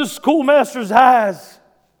up in the schoolmaster's eyes.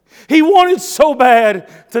 He wanted so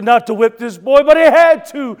bad to not to whip this boy, but he had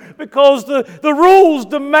to because the rules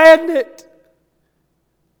demand it.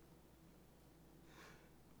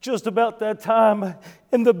 Just about that time,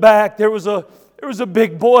 in the back, there was a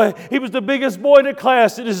big boy. He was the biggest boy in the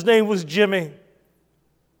class, and his name was Jimmy.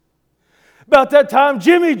 About that time,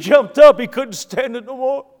 Jimmy jumped up. He couldn't stand it no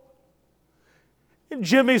more. And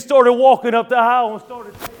Jimmy started walking up the aisle and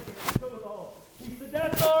started taking his coat off. He said,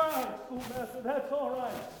 "That's all right, schoolmaster, that's all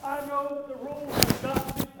right. I know that the rules have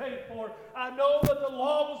got to be paid for. I know that the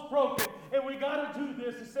law was broken, and we got to do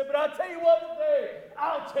this." He said, "But I'll tell you what today,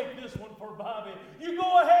 I'll take this one for Bobby. You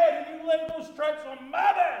go ahead and you lay those stripes on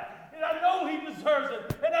my back. And I know he deserves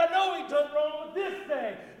it. And I know he done wrong. But this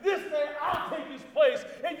day, I'll take his place.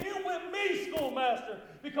 And you whip me, schoolmaster,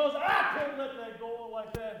 because I can't let that go on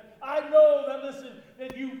like that. I know that, listen,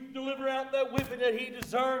 that you deliver out that whipping that he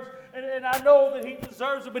deserves. And I know that he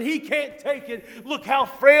deserves it, but he can't take it. Look how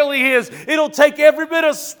frail he is. It'll take every bit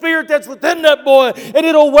of spirit that's within that boy, and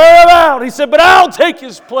it'll wear him out." He said, "But I'll take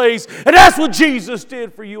his place." And that's what Jesus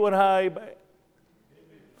did for you and I. Amen.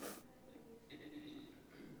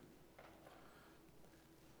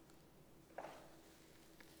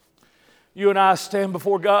 You and I stand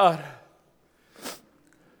before God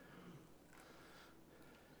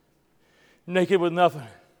naked with nothing.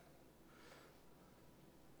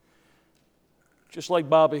 Just like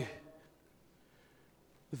Bobby,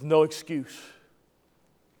 with no excuse.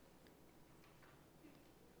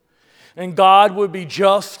 And God would be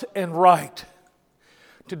just and right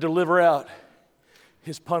to deliver out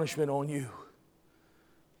His punishment on you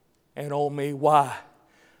and on me. Why?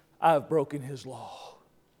 I've broken His law.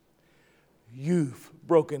 You've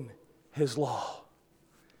broken His law.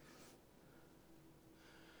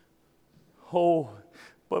 Oh,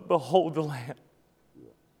 but behold the Lamb.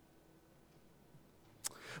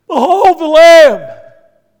 Behold the Lamb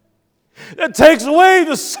that takes away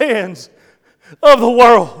the sins of the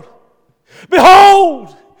world.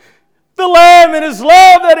 Behold the Lamb and His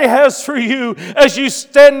love that He has for you as you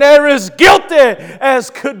stand there as guilty as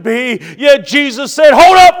could be. Yet Jesus said,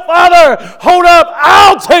 "Hold up, Father, hold up,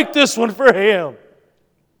 I'll take this one for Him."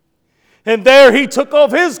 And there He took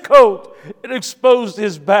off His coat and exposed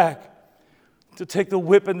His back to take the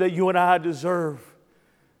whipping that you and I deserve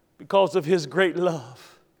because of His great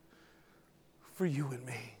love for you and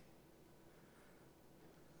me.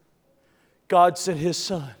 God sent His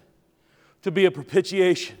Son to be a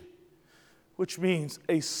propitiation, which means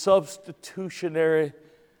a substitutionary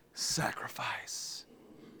sacrifice.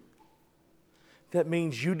 That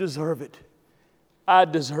means you deserve it. I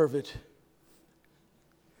deserve it.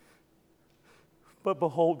 But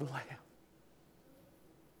behold the Lamb.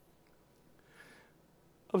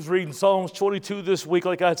 I was reading Psalms 22 this week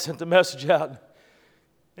like I had sent the message out.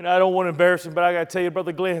 And I don't want to embarrass him, but I got to tell you,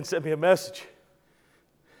 Brother Glenn sent me a message.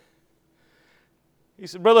 He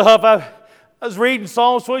said, Brother Huff, I was reading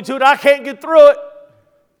Psalms 22 and I can't get through it.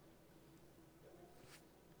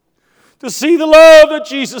 To see the love that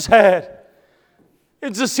Jesus had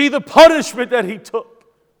and to see the punishment that He took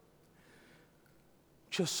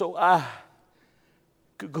just so I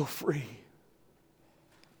could go free.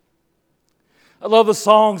 I love the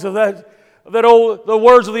songs of the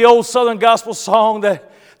words of the old Southern gospel song that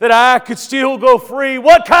I could still go free.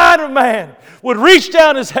 What kind of man would reach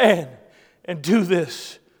down his hand and do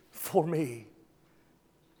this for me?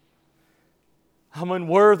 I'm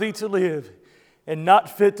unworthy to live and not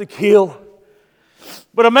fit to kill.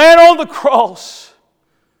 But a man on the cross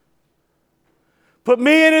put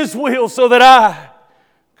me in His will so that I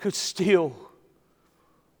could still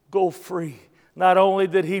go free. Not only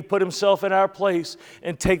did He put Himself in our place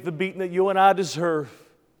and take the beating that you and I deserve,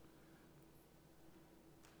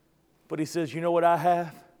 but He says, you know what I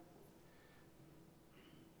have?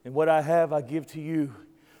 And what I have I give to you,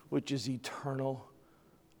 which is eternal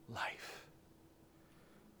life.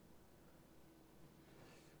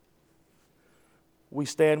 We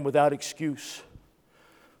stand without excuse.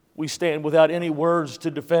 We stand without any words to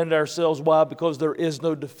defend ourselves. Why? Because there is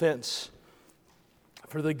no defense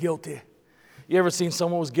for the guilty. You ever seen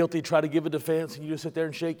someone was guilty try to give a defense and you just sit there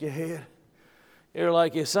and shake your head? You're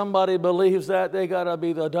like, if somebody believes that, they got to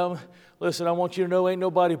be the dumb. Listen, I want you to know ain't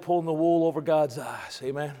nobody pulling the wool over God's eyes.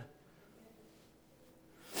 Amen.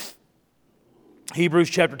 Hebrews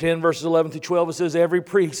chapter 10, verses 11 through 12, it says, every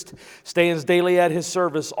priest stands daily at his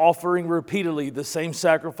service, offering repeatedly the same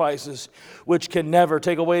sacrifices, which can never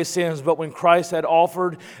take away sins. But when Christ had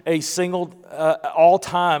offered a single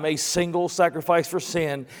sacrifice for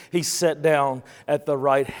sin, He sat down at the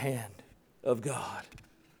right hand of God.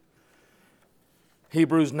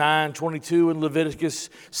 Hebrews 9:22 and Leviticus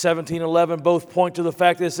 17:11 both point to the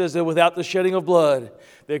fact that it says that without the shedding of blood,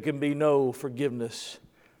 there can be no forgiveness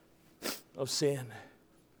of sin.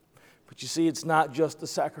 But you see, it's not just the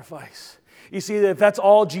sacrifice. You see, that if that's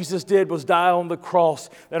all Jesus did was die on the cross,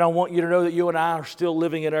 then I want you to know that you and I are still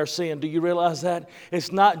living in our sin. Do you realize that?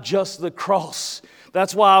 It's not just the cross.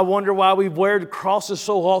 That's why I wonder why we wear the crosses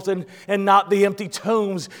so often and not the empty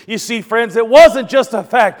tombs. You see, friends, it wasn't just the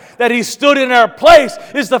fact that He stood in our place.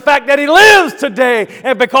 It's the fact that He lives today.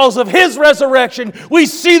 And because of His resurrection, we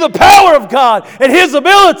see the power of God and His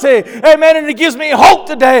ability. Amen. And it gives me hope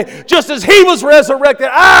today. Just as He was resurrected,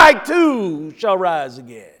 I too shall rise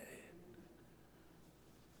again.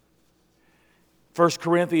 1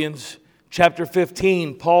 Corinthians chapter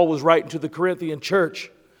 15, Paul was writing to the Corinthian church.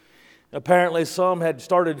 Apparently some had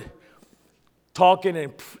started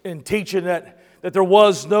talking and teaching that there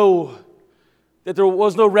was no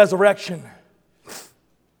resurrection.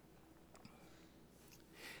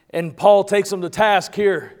 And Paul takes them to task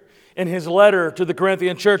here in his letter to the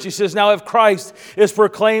Corinthian church. He says, now if Christ is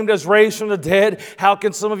proclaimed as raised from the dead, how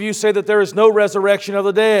can some of you say that there is no resurrection of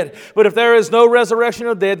the dead? But if there is no resurrection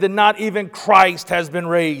of the dead, then not even Christ has been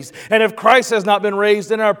raised. And if Christ has not been raised,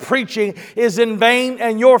 then our preaching is in vain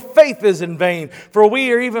and your faith is in vain. For we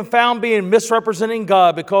are even found being misrepresenting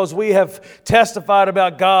God, because we have testified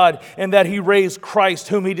about God and that He raised Christ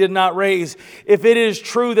whom He did not raise, if it is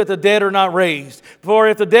true that the dead are not raised. For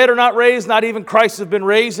if the dead are not raised, not even Christ has been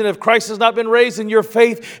raised. And if Christ has not been raised and your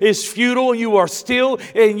faith is futile, you are still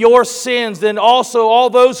in your sins, then also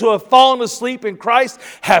all those who have fallen asleep in Christ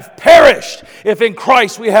have perished. If in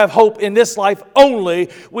Christ we have hope in this life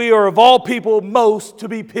only, we are of all people most to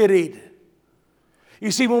be pitied. You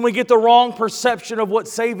see, when we get the wrong perception of what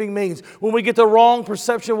saving means, when we get the wrong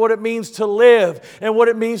perception of what it means to live and what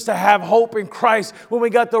it means to have hope in Christ, when we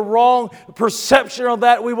got the wrong perception of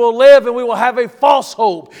that, we will live and we will have a false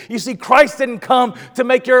hope. You see, Christ didn't come to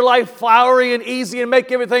make your life flowery and easy and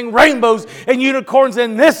make everything rainbows and unicorns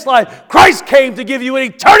in this life. Christ came to give you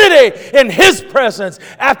an eternity in His presence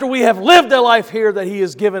after we have lived a life here that He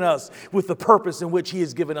has given us with the purpose in which He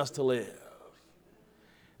has given us to live.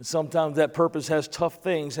 And sometimes that purpose has tough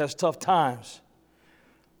things, has tough times.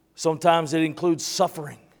 Sometimes it includes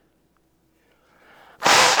suffering.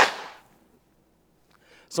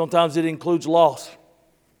 Sometimes it includes loss.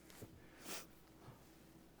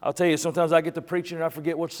 I'll tell you, sometimes I get to preaching and I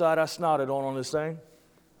forget which side I snotted on this thing.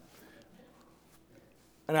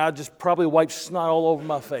 and I just probably wiped snot all over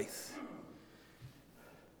my face.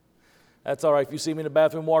 That's all right. If you see me in the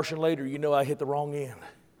bathroom washing later, you know I hit the wrong end.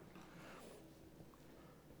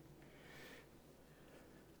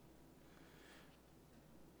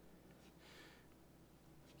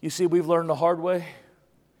 You see, we've learned the hard way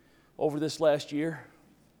over this last year.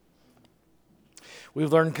 We've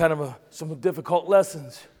learned kind of some difficult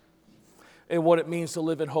lessons in what it means to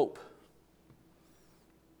live in hope.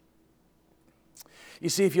 You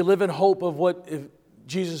see, if you live in hope of what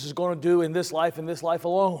Jesus is going to do in this life and this life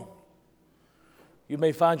alone, you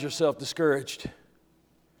may find yourself discouraged.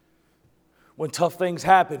 When tough things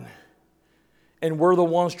happen and we're the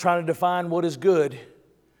ones trying to define what is good,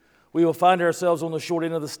 we will find ourselves on the short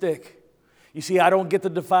end of the stick. You see, I don't get to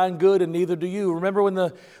define good, and neither do you. Remember when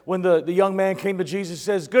the young man came to Jesus and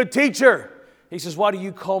says, "Good teacher." He says, "Why do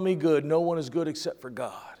you call me good? No one is good except for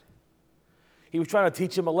God." He was trying to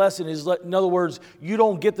teach him a lesson. In other words, you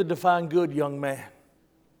don't get to define good, young man.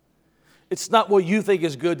 It's not what you think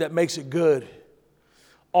is good that makes it good.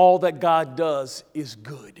 All that God does is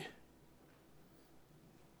good.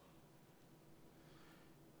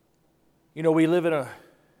 You know, I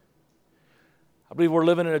believe we're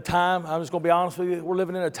living in a time, I'm just going to be honest with you, we're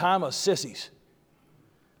living in a time of sissies.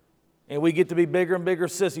 And we get to be bigger and bigger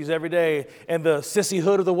sissies every day. And the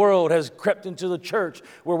sissyhood of the world has crept into the church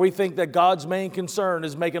where we think that God's main concern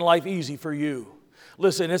is making life easy for you.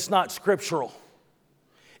 Listen, it's not scriptural.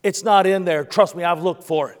 It's not in there. Trust me, I've looked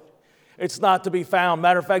for it. It's not to be found.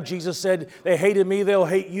 Matter of fact, Jesus said, they hated me, they'll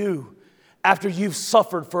hate you after you've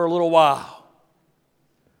suffered for a little while.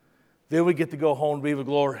 Then we get to go home and be with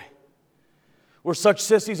glory. We're such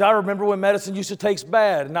sissies. I remember when medicine used to taste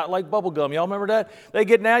bad and not like bubble gum. Y'all remember that? You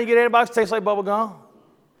get antibiotics, tastes like bubble gum.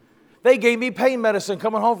 They gave me pain medicine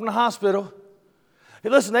coming home from the hospital. Hey,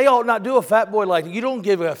 listen, they ought not do a fat boy like that. You don't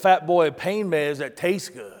give a fat boy a pain meds that tastes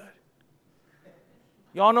good.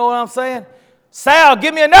 Y'all know what I'm saying? Sal,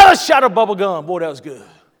 give me another shot of bubble gum. Boy, that was good.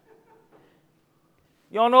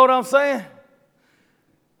 Y'all know what I'm saying?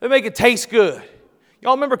 They make it taste good.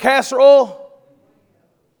 Y'all remember castor oil?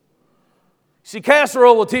 See, castor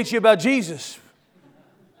oil will teach you about Jesus.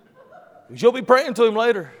 Because you'll be praying to him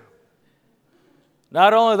later.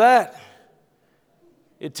 Not only that,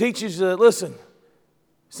 it teaches you that, listen,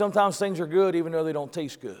 sometimes things are good even though they don't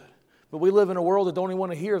taste good. But we live in a world that don't even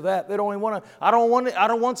want to hear that. They don't even want to, I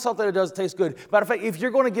don't want something that doesn't taste good. Matter of fact, if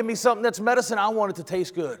you're going to give me something that's medicine, I want it to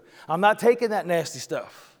taste good. I'm not taking that nasty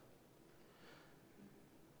stuff.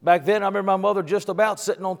 Back then, I remember my mother just about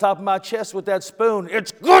sitting on top of my chest with that spoon.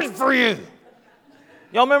 It's good for you.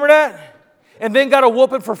 Y'all remember that? And then got a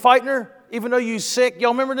whooping for fighting her, even though you was sick.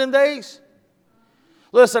 Y'all remember them days?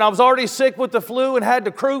 Listen, I was already sick with the flu and had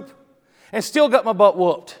the croup and still got my butt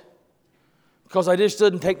whooped because I just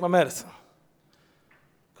didn't take my medicine.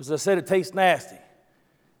 Because I said it tastes nasty.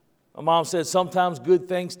 My mom said sometimes good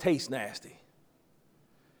things taste nasty.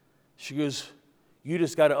 She goes, you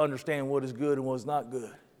just got to understand what is good and what is not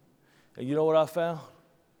good. And you know what I found?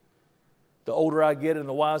 The older I get and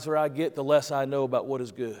the wiser I get, the less I know about what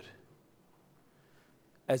is good,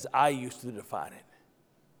 as I used to define it.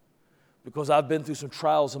 Because I've been through some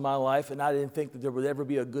trials in my life, and I didn't think that there would ever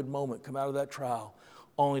be a good moment come out of that trial,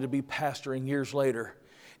 only to be pastoring years later.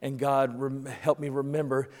 And God helped me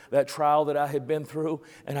remember that trial that I had been through,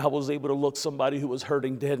 and I was able to look somebody who was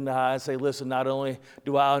hurting dead in the eye and say, listen, not only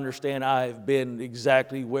do I understand I have been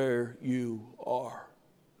exactly where you are.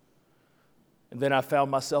 And then I found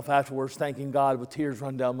myself afterwards thanking God with tears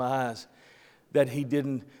running down my eyes that he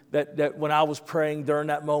didn't, that when I was praying during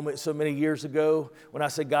that moment so many years ago, when I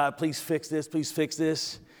said, God, please fix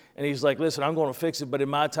this. And he's like, listen, I'm going to fix it, but in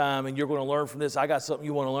my time, and you're going to learn from this. I got something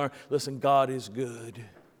you want to learn. Listen, God is good.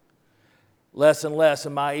 Less and less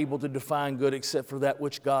am I able to define good except for that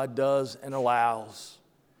which God does and allows.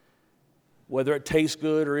 Whether it tastes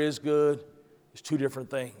good or is good, it's two different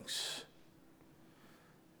things.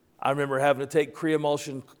 I remember having to take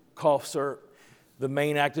Creamulsion cough syrup. The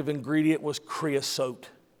main active ingredient was creosote.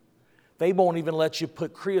 They won't even let you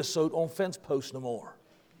put creosote on fence posts no more.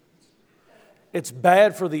 It's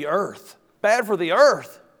bad for the earth. Bad for the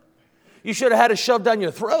earth. You should have had it shoved down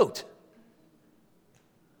your throat.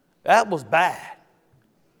 That was bad.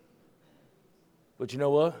 But you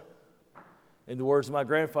know what? In the words of my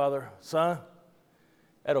grandfather, son,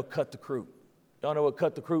 that'll cut the croup. Y'all know what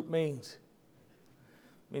cut the croup means?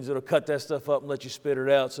 It means it'll cut that stuff up and let you spit it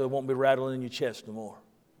out so it won't be rattling in your chest no more.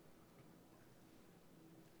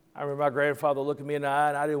 I remember my grandfather looking me in the eye,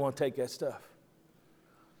 and I didn't want to take that stuff.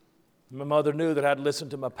 My mother knew that I'd listen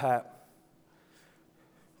to my pap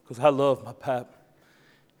because I loved my pap.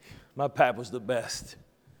 My pap was the best.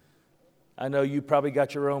 I know you probably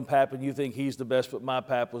got your own pap and you think he's the best, but my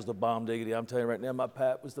pap was the bomb diggity. I'm telling you right now, my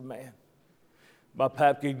pap was the man. My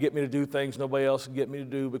pap could get me to do things nobody else could get me to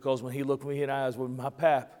do, because when he looked me in the eyes, when my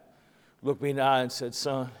pap looked me in the eye and said,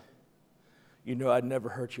 son, you know I'd never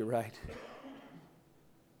hurt you, right?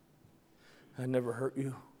 I never hurt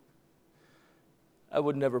you. I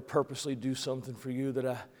would never purposely do something for you that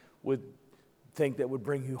I would think that would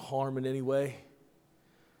bring you harm in any way.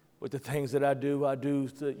 With the things that I do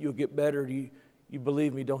so that you'll get better. You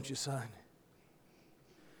believe me, don't you, son?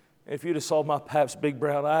 And if you'd have saw my pap's big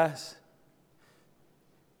brown eyes,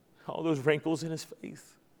 all those wrinkles in his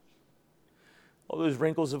face, all those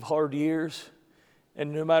wrinkles of hard years,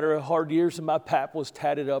 and no matter how hard years, my pap was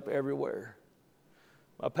tatted up everywhere.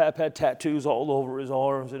 My pap had tattoos all over his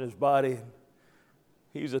arms and his body.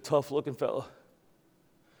 He was a tough-looking fella.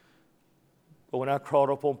 But when I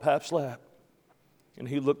crawled up on Pap's lap, and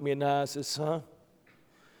he looked me in the eye and said, son,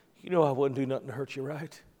 you know I wouldn't do nothing to hurt you,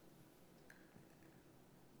 right?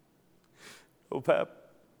 Oh, Pap,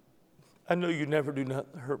 I know you never do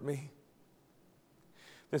nothing to hurt me.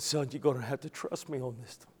 Then, son, you're going to have to trust me on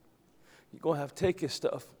this. You're going to have to take this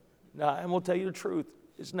stuff. Now, I'm going to tell you the truth.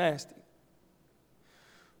 It's nasty.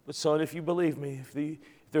 But, son, if you believe me, if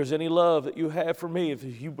there's any love that you have for me,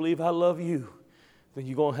 if you believe I love you, then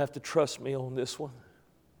you're going to have to trust me on this one.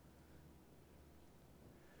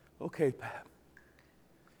 Okay, Pap.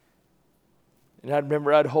 And I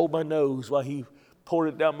remember I'd hold my nose while he poured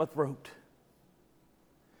it down my throat.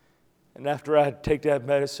 And after I'd take that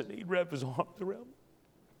medicine, he'd wrap his arms around me.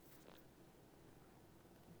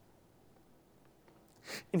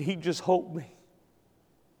 And he'd just hold me.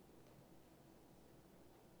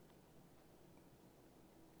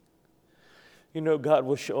 You know, God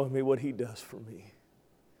was showing me what he does for me.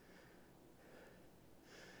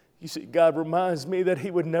 You see, God reminds me that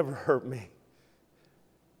he would never hurt me.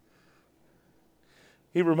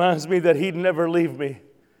 He reminds me that he'd never leave me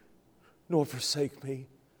nor forsake me.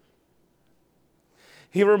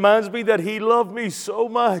 He reminds me that he loved me so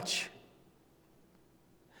much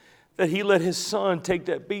that he let his son take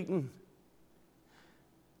that beating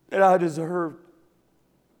that I deserved.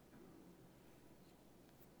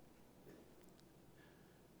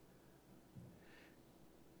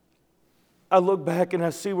 I look back and I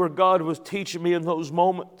see where God was teaching me in those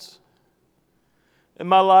moments in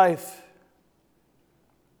my life.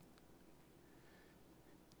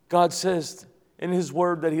 God says in his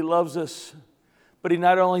word that he loves us, but he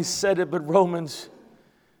not only said it, but Romans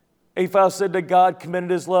 8:5 said that God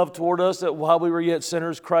commended his love toward us, that while we were yet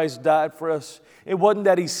sinners, Christ died for us. It wasn't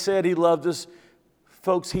that he said he loved us.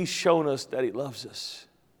 Folks, he's shown us that he loves us.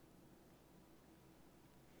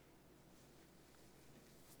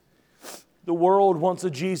 The world wants a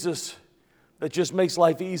Jesus that just makes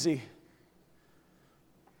life easy.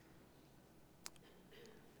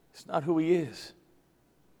 It's not who he is.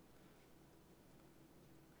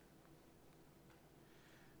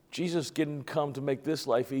 Jesus didn't come to make this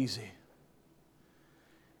life easy.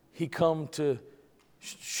 He come to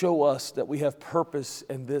show us that we have purpose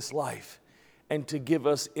in this life and to give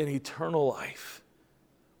us an eternal life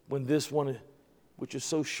when this one, which is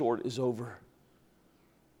so short, is over.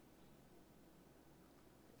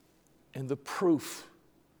 And the proof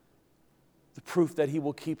that he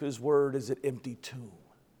will keep his word is an empty tomb.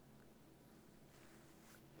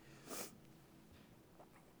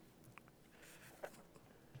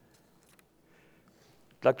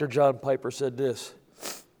 Dr. John Piper said this: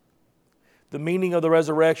 the meaning of the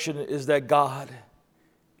resurrection is that God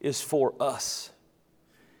is for us.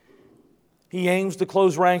 He aims to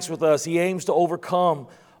close ranks with us. He aims to overcome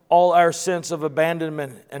all our sense of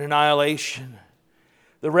abandonment and annihilation.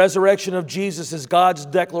 The resurrection of Jesus is God's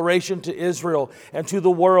declaration to Israel and to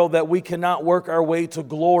the world that we cannot work our way to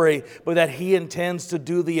glory, but that he intends to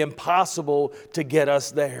do the impossible to get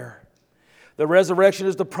us there. The resurrection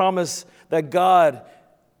is the promise that God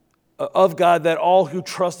that all who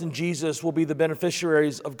trust in Jesus will be the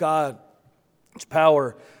beneficiaries of God's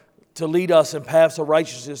power to lead us in paths of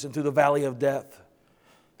righteousness and through the valley of death.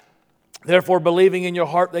 Therefore, believing in your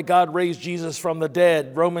heart that God raised Jesus from the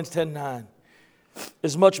dead, Romans 10:9,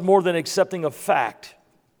 is much more than accepting a fact.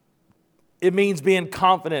 It means being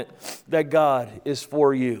confident that God is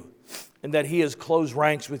for you and that he has closed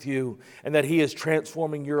ranks with you and that he is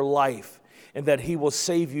transforming your life and that he will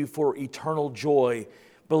save you for eternal joy.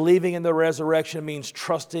 Believing in the resurrection means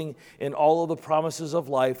trusting in all of the promises of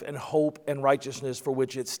life and hope and righteousness for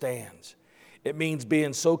which it stands. It means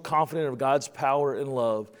being so confident of God's power and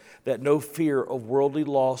love that no fear of worldly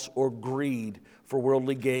loss or greed for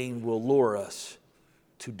worldly gain will lure us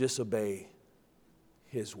to disobey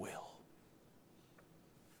his will.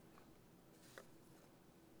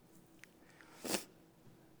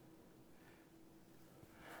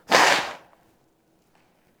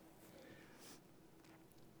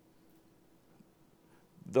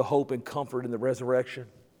 the hope and comfort in the resurrection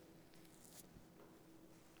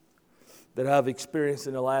that I've experienced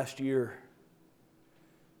in the last year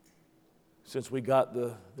since we got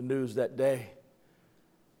the news that day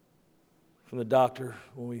from the doctor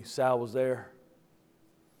when Sal was there.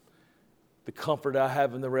 The comfort I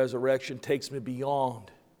have in the resurrection takes me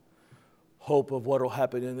beyond hope of what will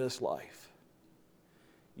happen in this life.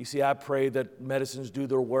 You see, I pray that medicines do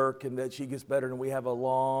their work and that she gets better, and we have a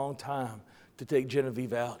long time to take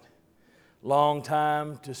Genevieve out. Long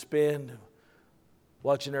time to spend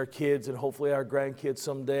watching our kids and hopefully our grandkids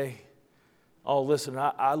someday. Oh, listen,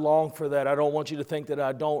 I long for that. I don't want you to think that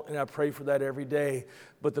I don't, and I pray for that every day.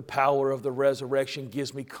 But the power of the resurrection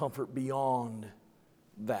gives me comfort beyond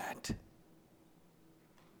that.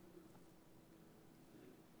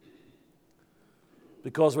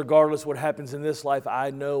 Because regardless of what happens in this life, I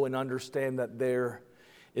know and understand that there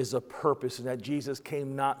is a purpose, and that Jesus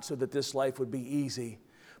came not so that this life would be easy,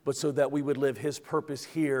 but so that we would live His purpose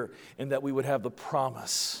here, and that we would have the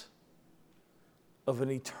promise of an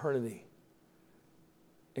eternity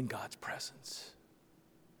in God's presence.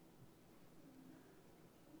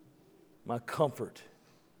 My comfort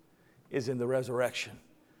is in the resurrection,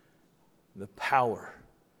 the power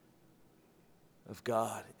of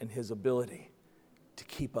God and His ability to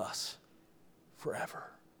keep us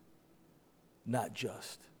forever, not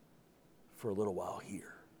just for a little while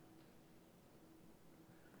here.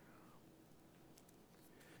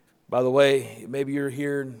 By the way, maybe you're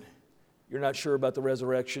here and you're not sure about the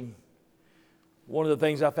resurrection. One of the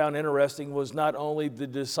things I found interesting was not only the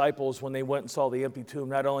disciples, when they went and saw the empty tomb,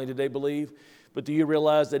 not only did they believe, but do you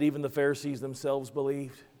realize that even the Pharisees themselves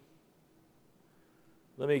believed?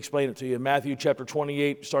 Let me explain it to you. In Matthew chapter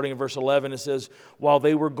 28, starting in verse 11, it says, "While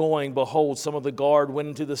they were going, behold, some of the guard went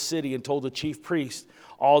into the city and told the chief priests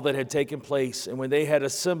all that had taken place. And when they had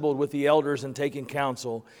assembled with the elders and taken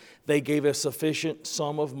counsel, they gave a sufficient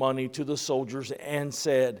sum of money to the soldiers and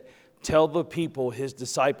said, 'Tell the people his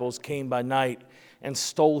disciples came by night and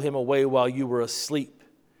stole him away while you were asleep.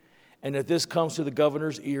 And if this comes to the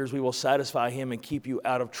governor's ears, we will satisfy him and keep you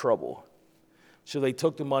out of trouble.' So they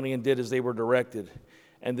took the money and did as they were directed.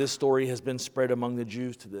 And this story has been spread among the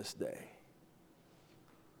Jews to this day."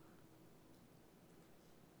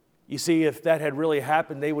 You see, if that had really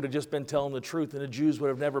happened, they would have just been telling the truth, and the Jews would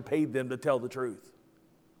have never paid them to tell the truth.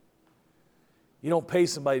 You don't pay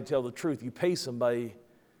somebody to tell the truth. You pay somebody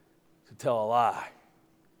to tell a lie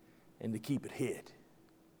and to keep it hid.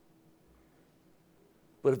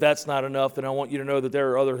 But if that's not enough, then I want you to know that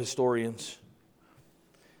there are other historians.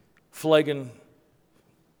 Phlegon,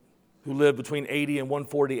 who lived between 80 and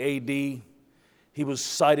 140 AD, he was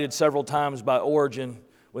cited several times by Origen,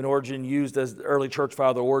 when Origen used as the early church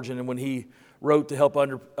father Origen, and when he wrote to help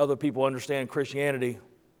other people understand Christianity.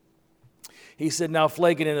 He said, "Now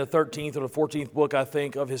Phlegon in the 13th or the 14th book, I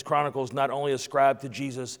think, of his Chronicles not only ascribed to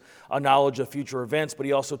Jesus a knowledge of future events, but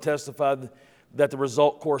he also testified that the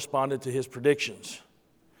result corresponded to his predictions."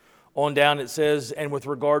 On down it says, "And with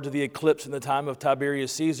regard to the eclipse in the time of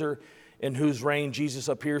Tiberius Caesar, in whose reign Jesus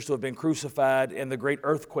appears to have been crucified, and the great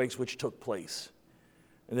earthquakes which took place."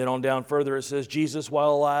 And then on down further it says, "Jesus,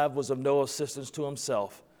 while alive, was of no assistance to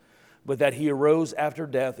himself, but that he arose after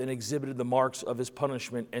death and exhibited the marks of his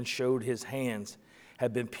punishment and showed his hands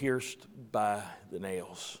had been pierced by the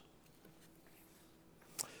nails."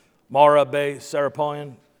 Mara Bay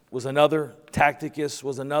Serapion was another. Tacticus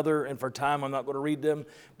was another. And for time, I'm not going to read them,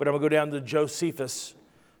 but I'm going to go down to Josephus,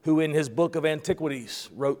 who in his book of Antiquities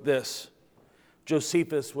wrote this.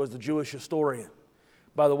 Josephus was the Jewish historian.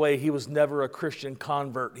 By the way, he was never a Christian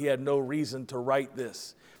convert. He had no reason to write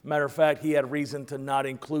this. Matter of fact, he had reason to not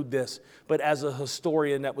include this. But as a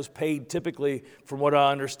historian that was paid typically, from what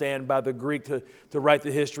I understand, by the Greek to write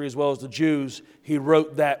the history as well as the Jews, he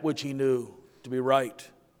wrote that which he knew to be right.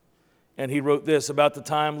 And he wrote this: "About the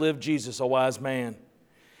time lived Jesus, a wise man,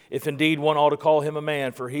 if indeed one ought to call him a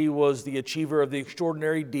man, for he was the achiever of the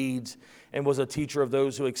extraordinary deeds and was a teacher of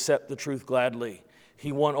those who accept the truth gladly.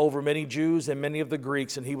 He won over many Jews and many of the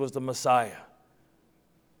Greeks, and he was the Messiah."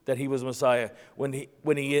 That he was Messiah. When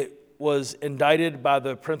he was indicted by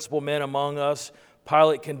the principal men among us,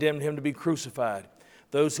 Pilate condemned him to be crucified.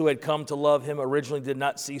 Those who had come to love him originally did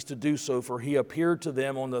not cease to do so, for he appeared to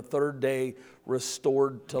them on the third day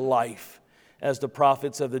restored to life, as the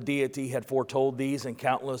prophets of the deity had foretold these and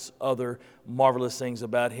countless other marvelous things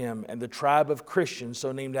about him. And the tribe of Christians,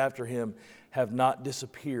 so named after him, have not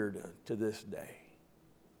disappeared to this day.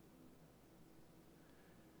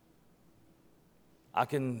 I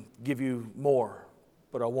can give you more,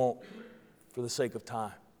 but I won't for the sake of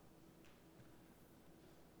time.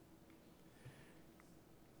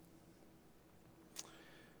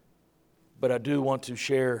 But I do want to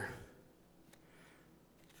share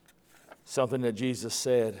something that Jesus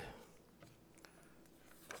said.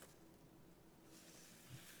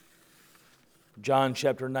 John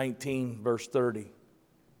chapter 19, verse 30.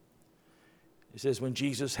 It says, when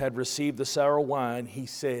Jesus had received the sour wine, he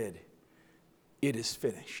said, "It is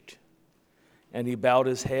finished." And he bowed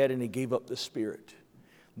his head and he gave up the spirit.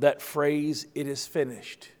 That phrase, "it is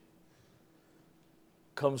finished,"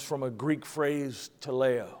 comes from a Greek phrase,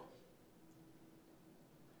 teleo.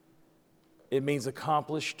 It means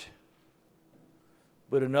accomplished,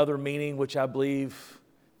 but another meaning which I believe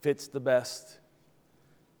fits the best,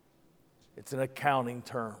 it's an accounting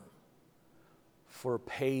term for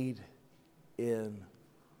paid in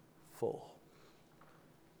full.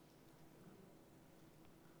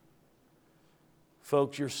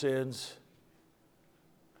 Folks, your sins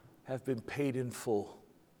have been paid in full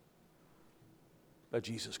by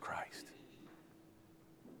Jesus Christ.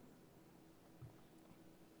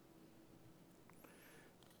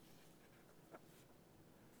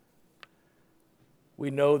 We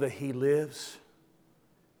know that he lives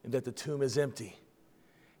and that the tomb is empty.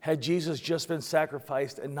 Had Jesus just been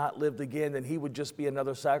sacrificed and not lived again, then he would just be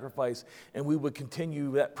another sacrifice, and we would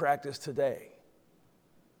continue that practice today.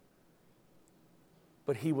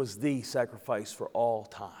 But he was the sacrifice for all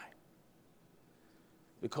time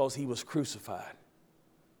because he was crucified.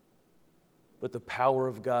 But the power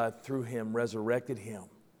of God through him resurrected him.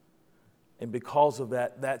 And because of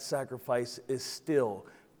that, that sacrifice is still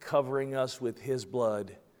covering us with his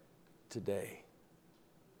blood today.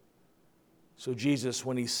 So Jesus,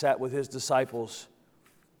 when he sat with his disciples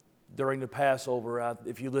during the Passover,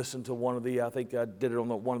 if you listen to I think I did it on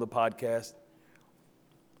one of the podcasts,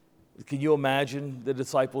 can you imagine the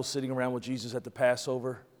disciples sitting around with Jesus at the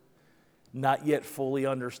Passover, not yet fully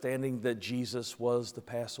understanding that Jesus was the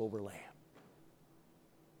Passover lamb?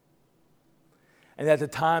 And at the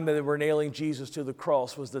time that they were nailing Jesus to the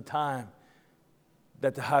cross was the time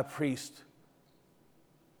that the high priest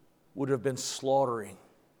would have been slaughtering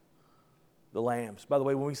the lambs. By the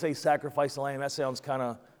way, when we say sacrifice the lamb, that sounds kind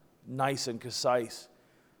of nice and concise.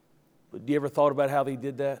 But do you ever thought about how they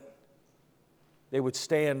did that? They would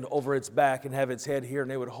stand over its back and have its head here, and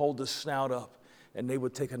they would hold the snout up, and they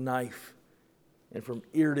would take a knife, and from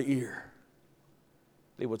ear to ear,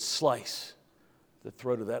 they would slice the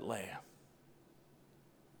throat of that lamb.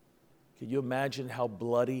 Can you imagine how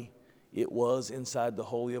bloody it was inside the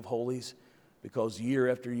Holy of Holies? Because year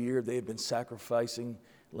after year, they had been sacrificing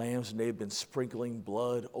lambs, and they had been sprinkling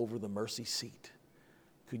blood over the mercy seat.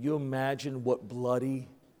 Could you imagine what bloody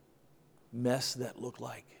mess that looked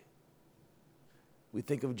like? We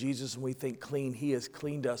think of Jesus and we think clean. He has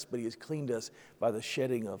cleaned us, but he has cleaned us by the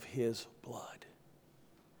shedding of his blood.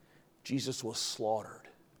 Jesus was slaughtered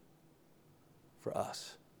for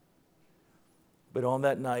us. But on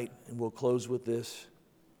that night, and we'll close with this,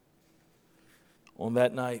 on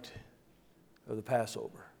that night of the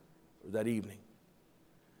Passover, or that evening,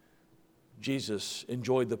 Jesus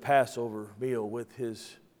enjoyed the Passover meal with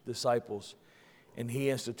his disciples, and he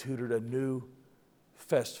instituted a new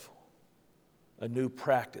festival, a new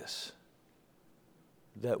practice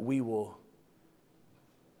that we will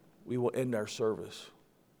end our service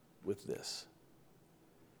with this.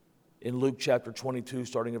 In Luke chapter 22,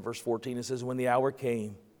 starting at verse 14, it says, when the hour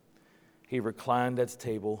came, he reclined at the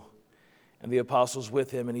table, and the apostles with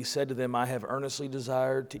him, and he said to them, I have earnestly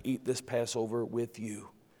desired to eat this Passover with you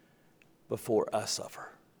before I suffer.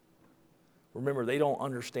 Remember, they don't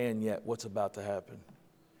understand yet what's about to happen.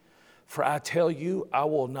 For I tell you, I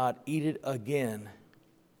will not eat it again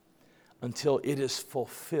until it is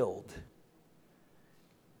fulfilled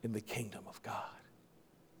in the kingdom of God.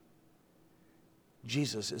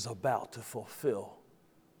 Jesus is about to fulfill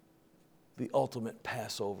the ultimate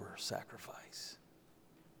Passover sacrifice.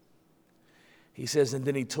 He says, and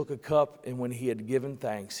then he took a cup, and when he had given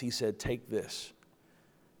thanks, he said, take this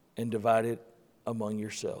and divide it among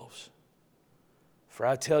yourselves. For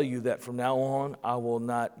I tell you that from now on I will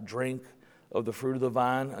not drink of the fruit of the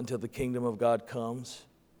vine until the kingdom of God comes.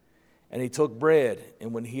 And he took bread,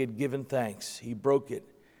 and when he had given thanks, he broke it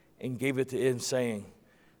and gave it to him, saying,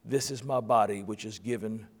 this is my body, which is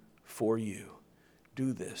given for you.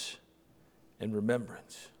 Do this in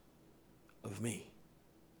remembrance of me.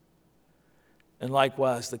 And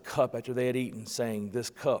likewise the cup after they had eaten, saying, this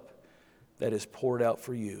cup that is poured out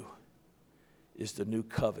for you is the new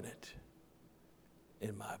covenant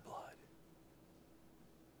in my blood.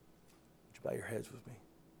 Would you bow your heads with me?